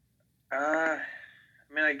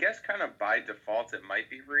 I mean, I guess kind of by default it might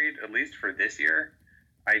be Reid, at least for this year.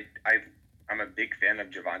 I'm a big fan of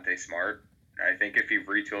Javonte Smart. I think if he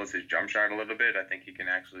retools his jump shot a little bit, I think he can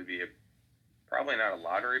actually be probably not a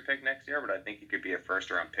lottery pick next year, but I think he could be a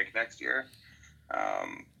first-round pick next year.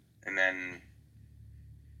 And then,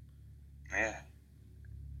 yeah,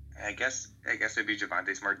 I guess it'd be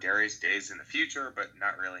Javonte Smart, Darius Days in the future, but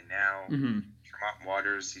not really now. Mm-hmm. Tremont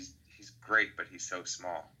Waters, he's great, but he's so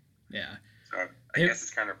small. Yeah. So I guess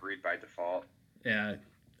it's kind of Reid by default. Yeah.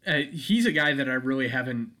 He's a guy that I really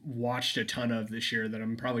haven't watched a ton of this year, that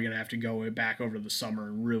I'm probably going to have to go back over the summer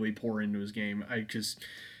and really pour into his game, because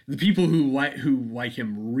the people who like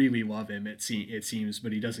him really love him, it seems,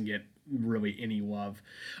 but he doesn't get really any love.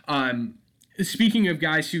 Speaking of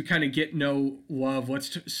guys who kind of get no love,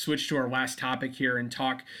 let's switch to our last topic here and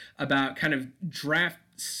talk about kind of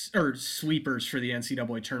drafts or sleepers for the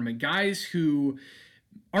NCAA tournament. Guys who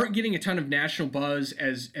aren't getting a ton of national buzz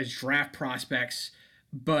as draft prospects,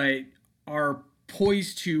 but are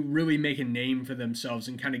poised to really make a name for themselves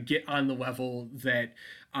and kind of get on the level that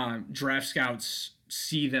draft scouts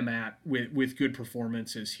see them at with good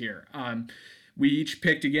performances here. We each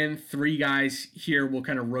picked, again, 3 guys here. We'll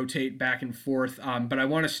kind of rotate back and forth. But I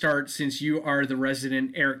want to start, since you are the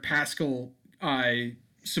resident Eric Paschall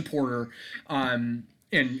supporter,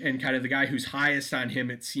 and kind of the guy who's highest on him,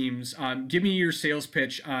 it seems. Give me your sales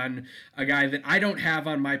pitch on a guy that I don't have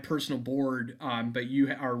on my personal board, but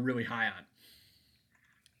you are really high on.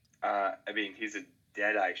 I mean, he's a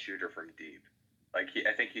dead-eye shooter from deep. I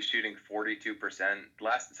think he's shooting 42%.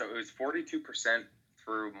 So it was 42%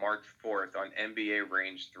 through March 4th on NBA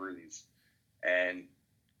range threes. And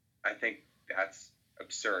I think that's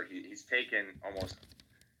absurd. He's taken almost,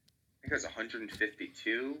 I think it was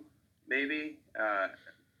 152 maybe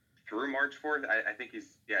through March 4th. I think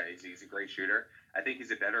he's a great shooter. I think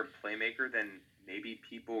he's a better playmaker than maybe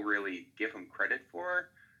people really give him credit for.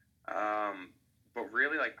 But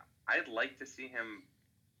really, like, I'd like to see him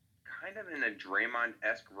kind of in a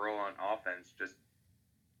Draymond-esque role on offense. Just,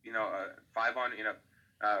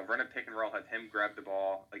 run a pick and roll, have him grab the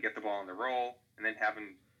ball, like get the ball on the roll, and then have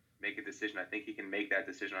him make a decision. I think he can make that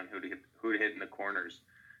decision on who to hit in the corners.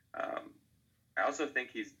 I also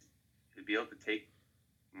think he'd be able to take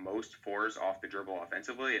most fours off the dribble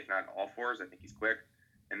offensively, if not all fours. I think he's quick.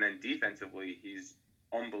 And then defensively, he's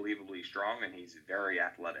unbelievably strong and he's very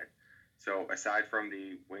athletic. So aside from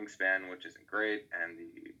the wingspan, which isn't great, and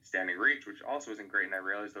the standing reach, which also isn't great, and I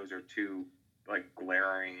realize those are two like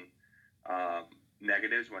glaring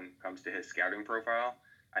negatives when it comes to his scouting profile,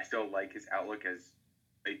 I still like his outlook as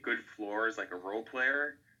a good floor as like a role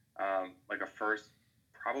player, like a first,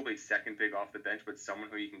 probably second big off the bench, but someone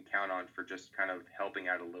who you can count on for just kind of helping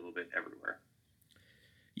out a little bit everywhere.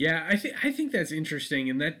 Yeah, I think that's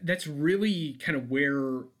interesting, and that's really kind of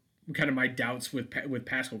where kind of my doubts with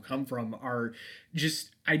Pascal come from are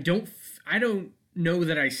just I don't know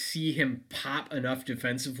that I see him pop enough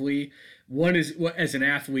defensively. One is as an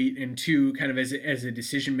athlete, and two kind of as a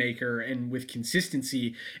decision maker and with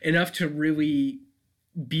consistency enough to really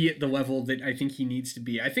be at the level that I think he needs to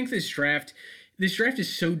be. I think this draft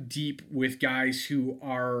is so deep with guys who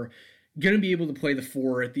are going to be able to play the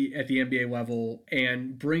four at the NBA level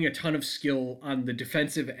and bring a ton of skill on the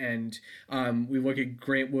defensive end. We look at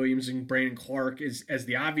Grant Williams and Brandon Clark as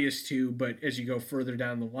the obvious two, but as you go further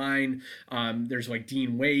down the line, there's like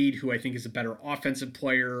Dean Wade, who I think is a better offensive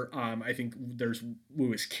player. I think there's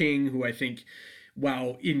Louis King, who I think,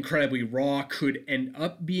 while incredibly raw, could end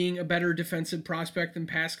up being a better defensive prospect than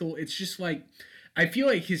Pascal. It's just like, I feel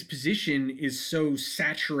like his position is so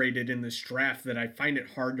saturated in this draft that I find it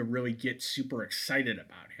hard to really get super excited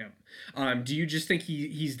about him. Do you just think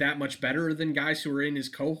he's that much better than guys who are in his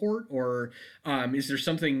cohort, or is there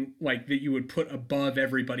something like that you would put above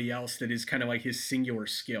everybody else that is kind of like his singular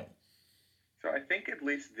skill? So I think at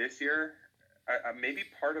least this year, maybe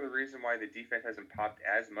part of the reason why the defense hasn't popped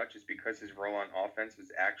as much is because his role on offense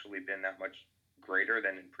has actually been that much greater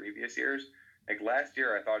than in previous years. Like last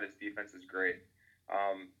year, I thought his defense was great.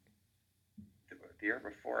 The year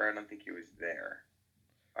before, I don't think he was there.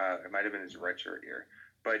 It might have been his redshirt year.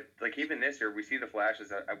 But like even this year, we see the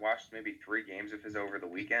flashes. I watched maybe 3 games of his over the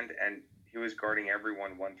weekend, and he was guarding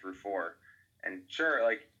everyone 1 through 4. And sure,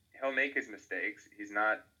 like he'll make his mistakes. He's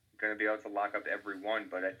not going to be able to lock up everyone.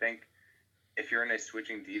 But I think if you're in a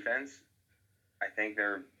switching defense, I think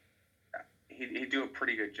he'd do a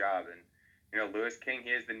pretty good job. And Louis King,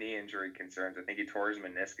 he has the knee injury concerns. I think he tore his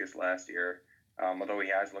meniscus last year. Although he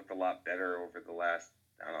has looked a lot better over the last,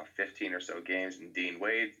 15 or so games. And Dean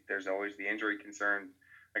Wade, there's always the injury concern.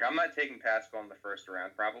 Like, I'm not taking Pascal in the first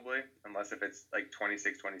round, probably, unless if it's, like,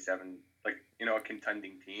 26, 27, like, a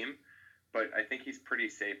contending team. But I think he's pretty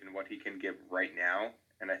safe in what he can give right now.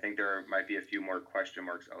 And I think there might be a few more question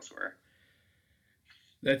marks elsewhere.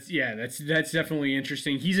 That's definitely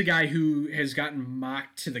interesting. He's a guy who has gotten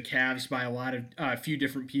mocked to the Cavs by a few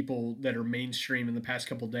different people that are mainstream in the past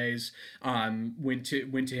couple of days. Went to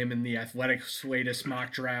him in the Athletics latest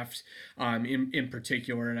mock draft, in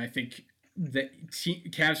particular, and I think that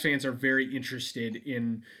Cavs fans are very interested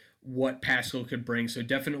in what Pascal could bring. So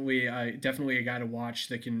definitely a guy to watch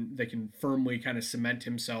that can firmly kind of cement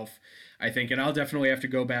himself, I think. And I'll definitely have to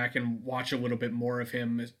go back and watch a little bit more of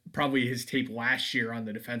him, probably his tape last year on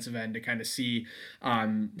the defensive end, to kind of see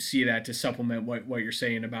that, to supplement what you're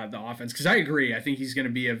saying about the offense. Because I agree. I think he's going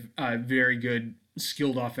to be a very good,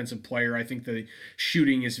 skilled offensive player. I think the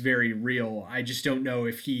shooting is very real. I just don't know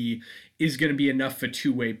if he is going to be enough of a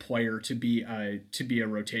two-way player to be a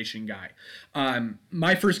rotation guy.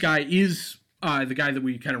 My first guy is the guy that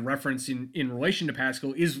we kind of referenced in relation to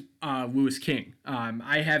Pascal is Louis King.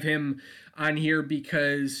 I have him on here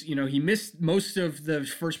because, he missed most of the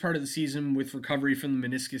first part of the season with recovery from the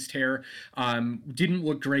meniscus tear. Didn't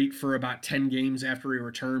look great for about 10 games after he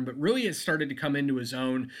returned, but really has started to come into his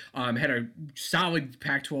own. Had a solid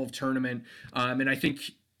Pac-12 tournament, and I think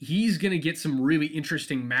he's going to get some really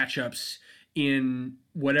interesting matchups in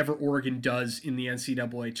whatever Oregon does in the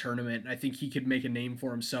NCAA tournament. I think he could make a name for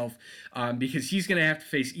himself because he's going to have to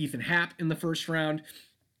face Ethan Happ in the first round.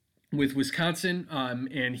 with Wisconsin,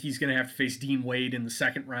 and he's going to have to face Dean Wade in the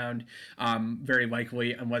second round, very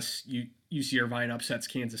likely, unless UC Irvine upsets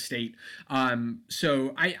Kansas State.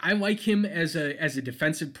 So I like him as a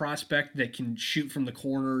defensive prospect that can shoot from the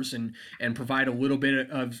corners and provide a little bit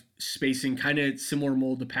of spacing, kind of similar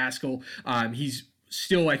mold to Pascal. He's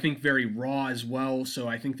still, I think, very raw as well, so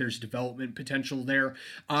I think there's development potential there.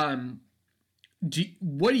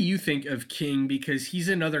 What do you think of King? Because he's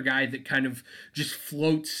another guy that kind of just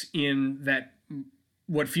floats in that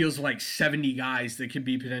what feels like 70 guys that could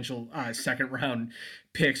be potential second round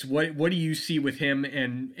picks. What do you see with him?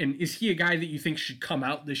 And is he a guy that you think should come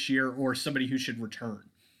out this year or somebody who should return?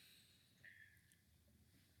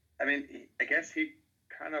 I mean, I guess he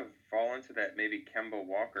kind of fall into that maybe Kemba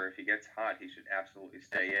Walker. If he gets hot, he should absolutely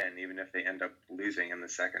stay in, even if they end up losing in the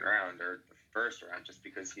second round or the first round, just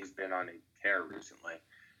because he's been on a tear recently.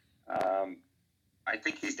 I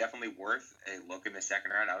think he's definitely worth a look in the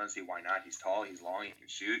second round. I don't see why not. He's tall, he's long, he can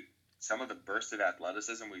shoot. Some of the bursts of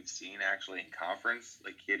athleticism we've seen actually in conference,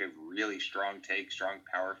 like he had a really strong take, strong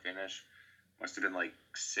power finish. Must have been like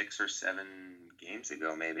 6 or 7 games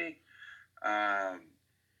ago, maybe.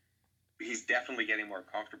 He's definitely getting more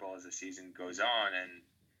comfortable as the season goes on, and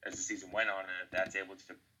as the season went on, and if that's able to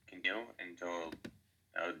continue until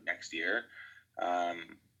next year,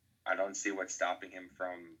 I don't see what's stopping him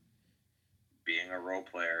from being a role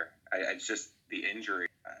player. It's just the injury.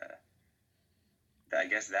 I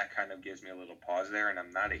guess that kind of gives me a little pause there, and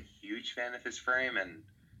I'm not a huge fan of his frame, and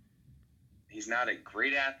he's not a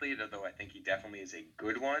great athlete, although I think he definitely is a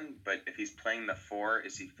good one. But if he's playing the 4,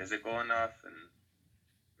 is he physical enough?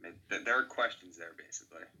 And there are questions there,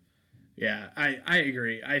 basically. Yeah, I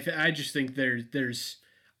agree. I just think there's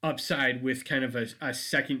upside with kind of a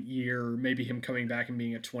second year, maybe him coming back and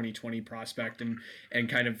being a 2020 prospect and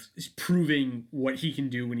kind of proving what he can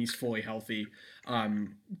do when he's fully healthy.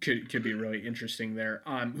 Could be really interesting there.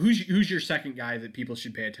 Who's your second guy that people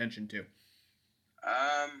should pay attention to?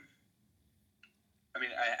 I mean,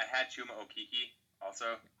 I had Chuma Okeke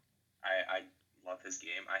also. I love his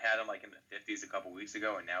game. I had him like in the 50s a couple weeks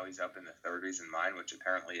ago, and now he's up in the 30s in mine, which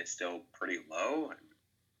apparently is still pretty low.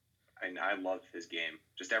 And I love his game.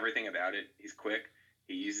 Just everything about it. He's quick.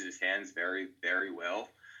 He uses his hands very, very well.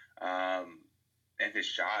 And his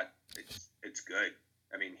shot, it's good.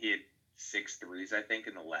 I mean, he had 6 threes, I think,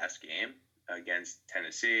 in the last game against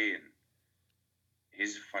Tennessee, and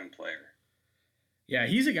he's a fun player. Yeah,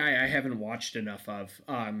 he's a guy I haven't watched enough of.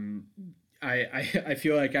 I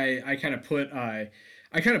feel like I kind of put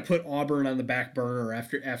Auburn on the back burner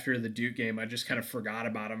after the Duke game. I just kind of forgot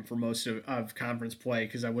about him for most of conference play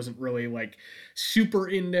because I wasn't really like super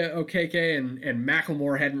into Okeke, and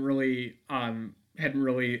McLemore hadn't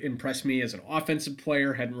really impressed me as an offensive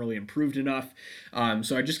player, hadn't really improved enough.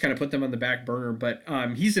 So I just kind of put them on the back burner. But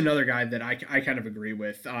he's another guy that I kind of agree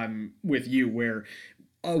with you, where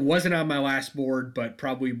wasn't on my last board, but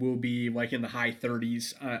probably will be like in the high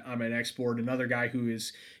 30s on my next board. Another guy who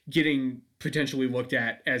is getting potentially looked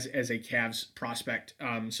at as a Cavs prospect.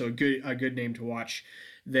 So a good name to watch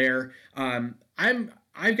there.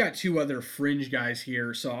 I've got 2 other fringe guys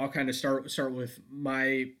here, so I'll kind of start with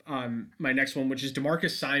my next one, which is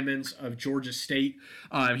DeMarcus Simons of Georgia State.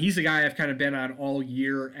 He's a guy I've kind of been on all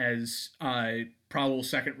year as probable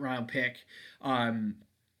second round pick.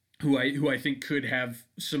 Who I think could have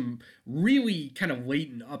some really kind of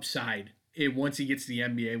latent upside once he gets to the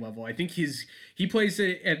NBA level. I think he plays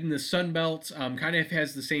in the Sun Belt, kind of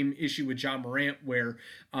has the same issue with John Morant, where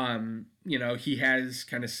he has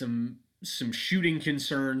kind of some shooting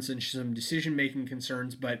concerns and some decision making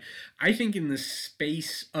concerns. But I think in the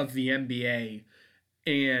space of the NBA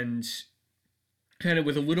and kind of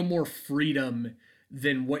with a little more freedom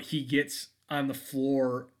than what he gets on the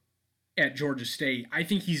floor at Georgia State, I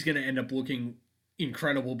think he's going to end up looking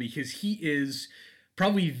incredible because he is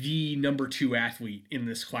probably the number 2 athlete in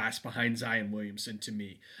this class behind Zion Williamson to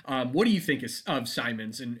me. What do you think of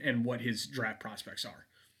Simons and what his draft prospects are?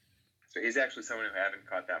 So he's actually someone who I haven't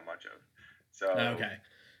caught that much of. So okay,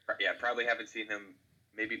 yeah, probably haven't seen him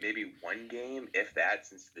maybe one game, if that,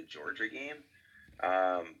 since the Georgia game.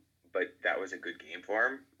 But that was a good game for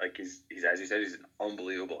him. Like he's as you said, he's an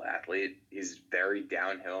unbelievable athlete. He's very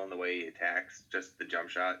downhill in the way he attacks, just the jump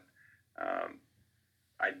shot.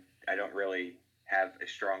 I don't really have a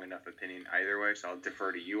strong enough opinion either way, so I'll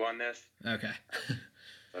defer to you on this. Okay.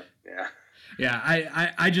 But, yeah.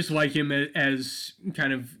 Yeah, I just like him as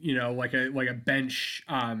kind of like a bench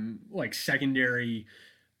like secondary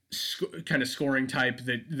kind of scoring type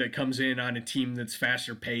that comes in on a team that's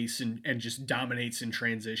faster pace and just dominates in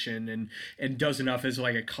transition and does enough as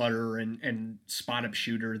like a cutter and spot up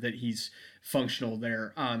shooter that he's functional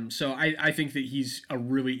there. So I think that he's a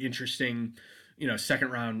really interesting, second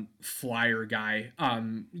round flyer guy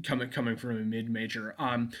coming from a mid major.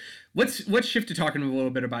 Let's shift to talking a little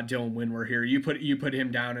bit about Dylan Windler here. You put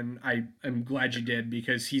him down, and I'm glad you did,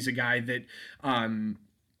 because he's a guy that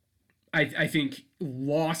I think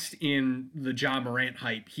lost in the Ja Morant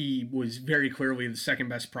hype. He was very clearly the second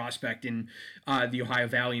best prospect in the Ohio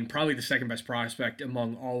Valley, and probably the second best prospect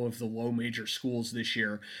among all of the low major schools this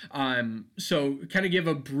year. So kind of give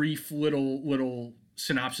a brief little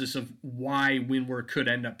synopsis of why Windler could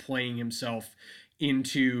end up playing himself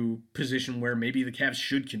into position where maybe the Cavs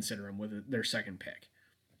should consider him with their second pick.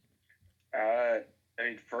 I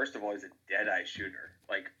mean, first of all, he's a dead-eye shooter,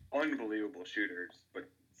 like unbelievable shooters, but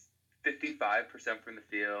 55% from the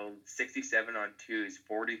field, 67 on twos,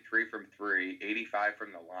 43 from three, 85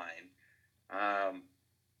 from the line.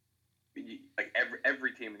 Like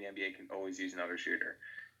every team in the NBA can always use another shooter.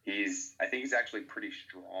 I think he's actually pretty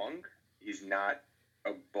strong. He's not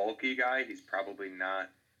a bulky guy. He's probably not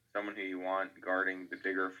someone who you want guarding the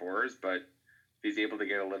bigger fours, but if he's able to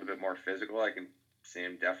get a little bit more physical, I can see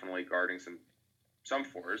him definitely guarding some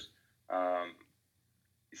fours.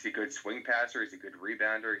 He's a good swing passer. He's a good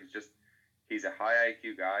rebounder. He's a high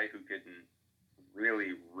IQ guy who can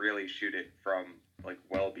really, really shoot it from like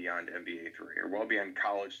well beyond NBA 3 or well beyond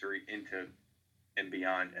college 3 into and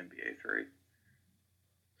beyond NBA 3.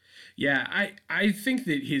 Yeah, I think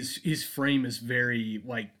that his frame is very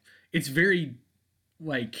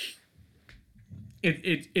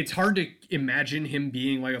it's hard to imagine him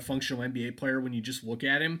being like a functional NBA player when you just look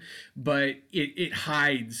at him, but it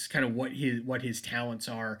hides kind of what his talents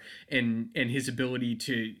are and his ability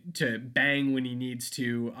to bang when he needs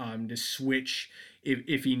to switch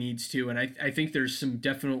if he needs to. And I think there's some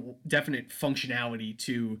definite functionality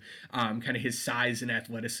to kind of his size and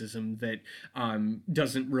athleticism that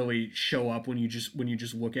doesn't really show up when you just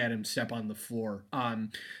look at him step on the floor.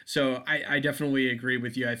 So I definitely agree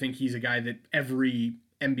with you. I think he's a guy that every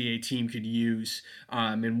NBA team could use,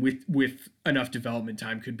 and with enough development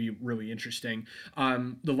time could be really interesting.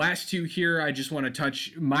 The last two here, I just want to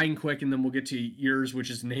touch mine quick, and then we'll get to yours,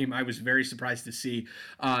 which is a name I was very surprised to see.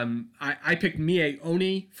 I picked Miye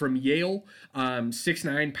Oni from Yale,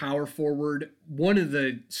 6'9" power forward, one of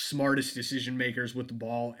the smartest decision makers with the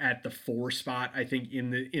ball at the 4 spot, I think,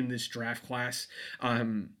 in this draft class.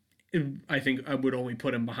 I think I would only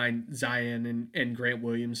put him behind Zion and Grant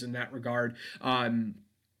Williams in that regard.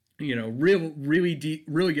 Really deep,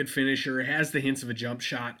 really good finisher, has the hints of a jump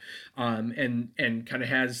shot, and kind of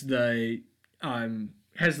has the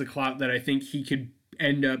clout that I think he could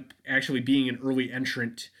end up actually being an early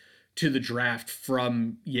entrant to the draft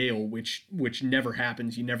from Yale, which never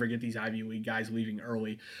happens. You never get these Ivy League guys leaving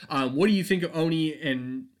early. What do you think of Oni,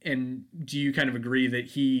 and do you kind of agree that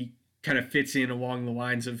he kind of fits in along the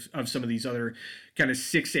lines of some of these other kind of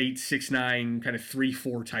 6'8", 6'9", kind of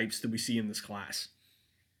 3-4 types that we see in this class?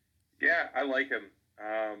 Yeah, I like him.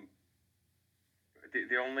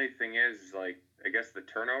 The only thing is like, I guess the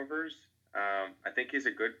turnovers. I think he's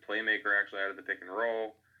a good playmaker actually out of the pick and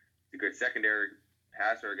roll. He's a good secondary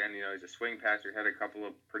passer. Again, he's a swing passer. He had a couple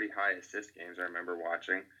of pretty high assist games I remember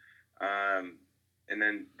watching. And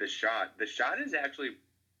then the shot has actually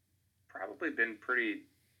probably been pretty.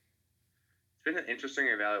 It's been an interesting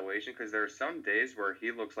evaluation because there are some days where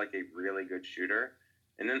he looks like a really good shooter,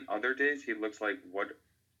 and then other days he looks like what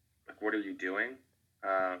are you doing?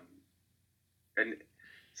 And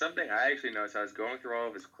something I actually noticed, I was going through all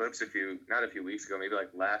of his clips not a few weeks ago, maybe like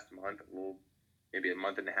last month, maybe a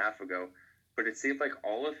month and a half ago, but it seemed like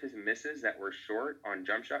all of his misses that were short on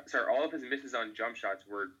jump shots, all of his misses on jump shots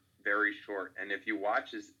were very short. And if you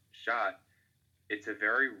watch his shot, it's a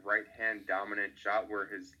very right-hand dominant shot where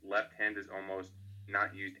his left hand is almost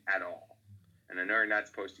not used at all. And I know you're not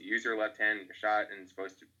supposed to use your left hand in your shot and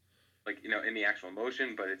supposed to, in the actual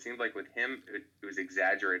motion, but it seemed like with him, it was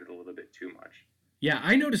exaggerated a little bit too much. Yeah,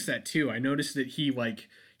 I noticed that too. I noticed that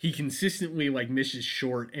he consistently misses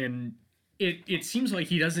short, and it seems like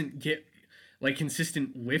he doesn't get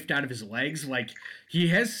consistent lift out of his legs. He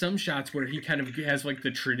has some shots where he kind of has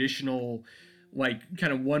the traditional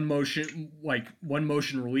kind of one motion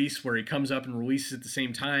release where he comes up and releases at the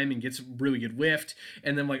same time and gets a really good lift,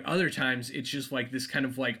 and then other times it's just this kind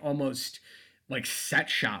of almost set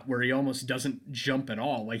shot where he almost doesn't jump at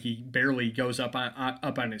all. He barely goes up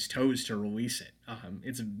on his toes to release it.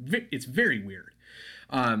 It's very weird.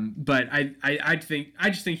 But I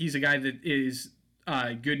just think he's a guy that is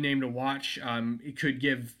a good name to watch. It could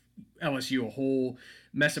give LSU a whole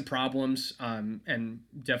mess of problems, and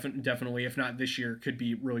definitely, if not this year, could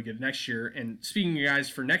be really good next year. And speaking of guys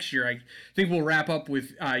for next year, I think we'll wrap up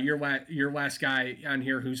with your last guy on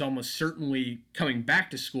here who's almost certainly coming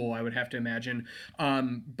back to school, I would have to imagine.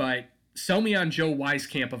 But sell me on Joe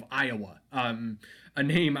Wieskamp of Iowa. A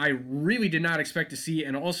name I really did not expect to see,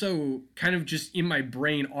 and also kind of just in my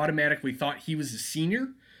brain automatically thought he was a senior.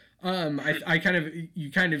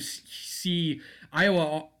 You kind of see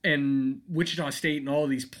Iowa and Wichita State and all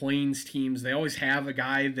of these Plains teams. They always have a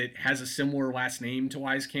guy that has a similar last name to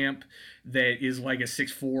Wieskamp that is like a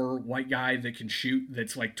 6'4" white guy that can shoot,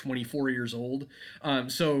 that's like 24 years old.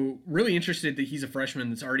 So really interested that he's a freshman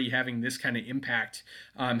that's already having this kind of impact,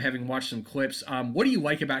 having watched some clips. What do you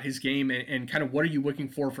like about his game, and kind of what are you looking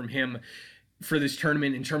for from him for this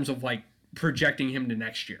tournament in terms of like projecting him to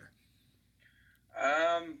next year?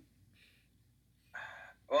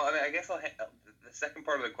 Well, I mean, I guess the second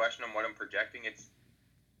part of the question on what I'm projecting, it's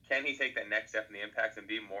can he take that next step in the impact and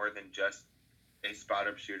be more than just a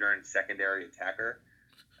spot-up shooter and secondary attacker?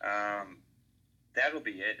 That'll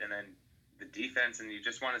be it. And then the defense, and you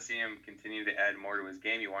just want to see him continue to add more to his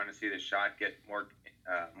game. You want to see the shot get more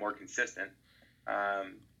consistent.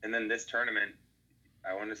 And then this tournament,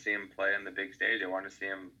 I want to see him play on the big stage. I want to see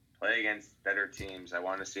him play against better teams. I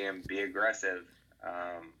want to see him be aggressive.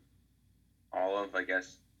 All of, I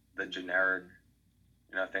guess, the generic,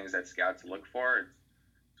 things that scouts look for.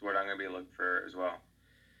 It's what I'm going to be looking for as well.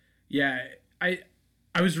 Yeah, I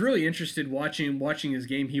was really interested watching his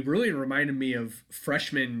game. He really reminded me of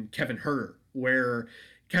freshman Kevin Huerter, where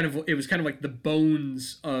it was kind of like the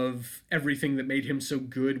bones of everything that made him so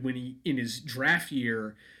good when he in his draft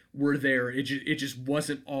year were there. It just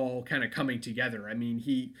wasn't all kind of coming together. I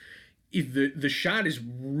mean, the shot is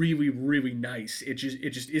really, really nice. It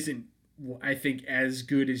just isn't, I think, as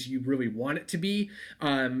good as you really want it to be.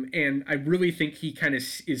 And I really think he kind of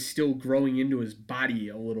is still growing into his body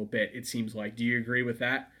a little bit, it seems like. Do you agree with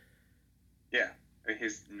that? Yeah.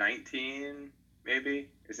 He's 19, maybe.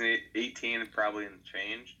 Isn't he 18 probably in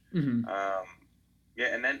change? Mm-hmm.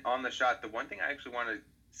 Yeah, and then on the shot, the one thing I actually want to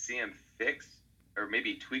see him fix or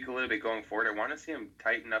maybe tweak a little bit going forward, I want to see him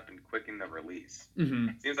tighten up and quicken the release. Mm-hmm.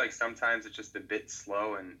 It seems like sometimes it's just a bit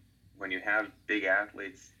slow, and when you have big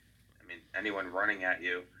athletes, anyone running at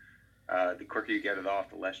you, the quicker you get it off,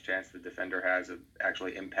 the less chance the defender has of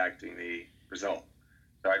actually impacting the result.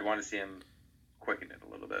 So I'd want to see him quicken it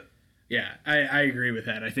a little bit. Yeah, I agree with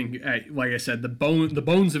that. I think, like I said, the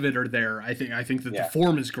bones of it are there. I think that the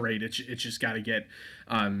form is great. It's just got to get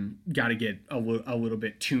a little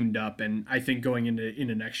bit tuned up. And I think going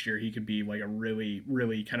into next year, he could be like a really,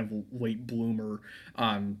 really kind of late bloomer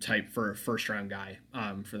type for a first round guy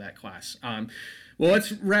for that class. Well,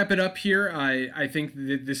 let's wrap it up here. I think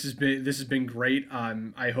that this has been great.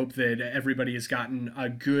 I hope that everybody has gotten a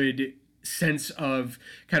good sense of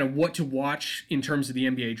kind of what to watch in terms of the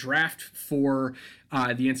NBA draft for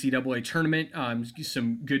the NCAA tournament.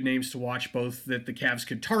 Some good names to watch, both that the Cavs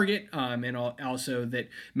could target and also that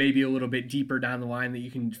maybe a little bit deeper down the line that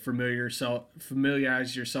you can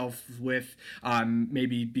familiarize yourself with,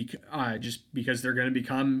 just because they're going to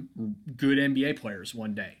become good NBA players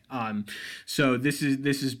one day. So this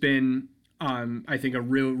has been I think a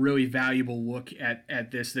really valuable look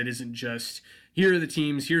at this that isn't just here are the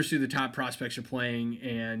teams, here's who the top prospects are playing,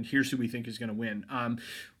 and here's who we think is going to win.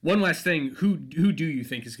 One last thing, who do you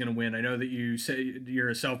think is going to win? I know that you say you're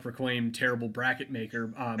a self-proclaimed terrible bracket maker,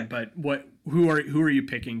 but who are you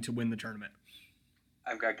picking to win the tournament?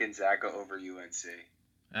 I've got Gonzaga over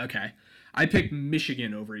UNC. Okay, I picked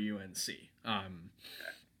Michigan over UNC.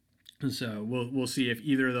 So we'll see if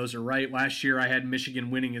either of those are right. Last year I had Michigan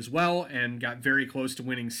winning as well and got very close to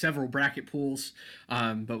winning several bracket pools,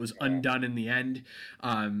 but was undone in the end.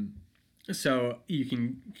 So you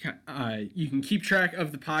can keep track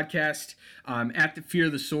of the podcast at the Fear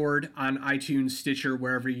the Sword on iTunes, Stitcher,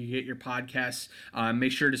 wherever you get your podcasts.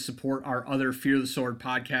 Make sure to support our other Fear the Sword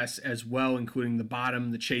podcasts as well, including The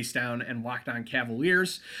Bottom, The Chase Down, and Locked On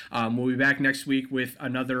Cavaliers. We'll be back next week with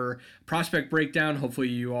another prospect breakdown. Hopefully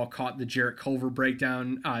you all caught the Jarrett Culver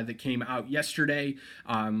breakdown that came out yesterday.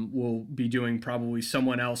 We'll be doing probably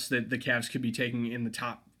someone else that the Cavs could be taking in the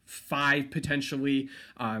top 5 potentially.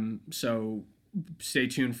 So stay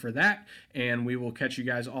tuned for that, and we will catch you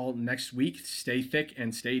guys all next week. Stay thick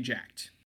and stay jacked.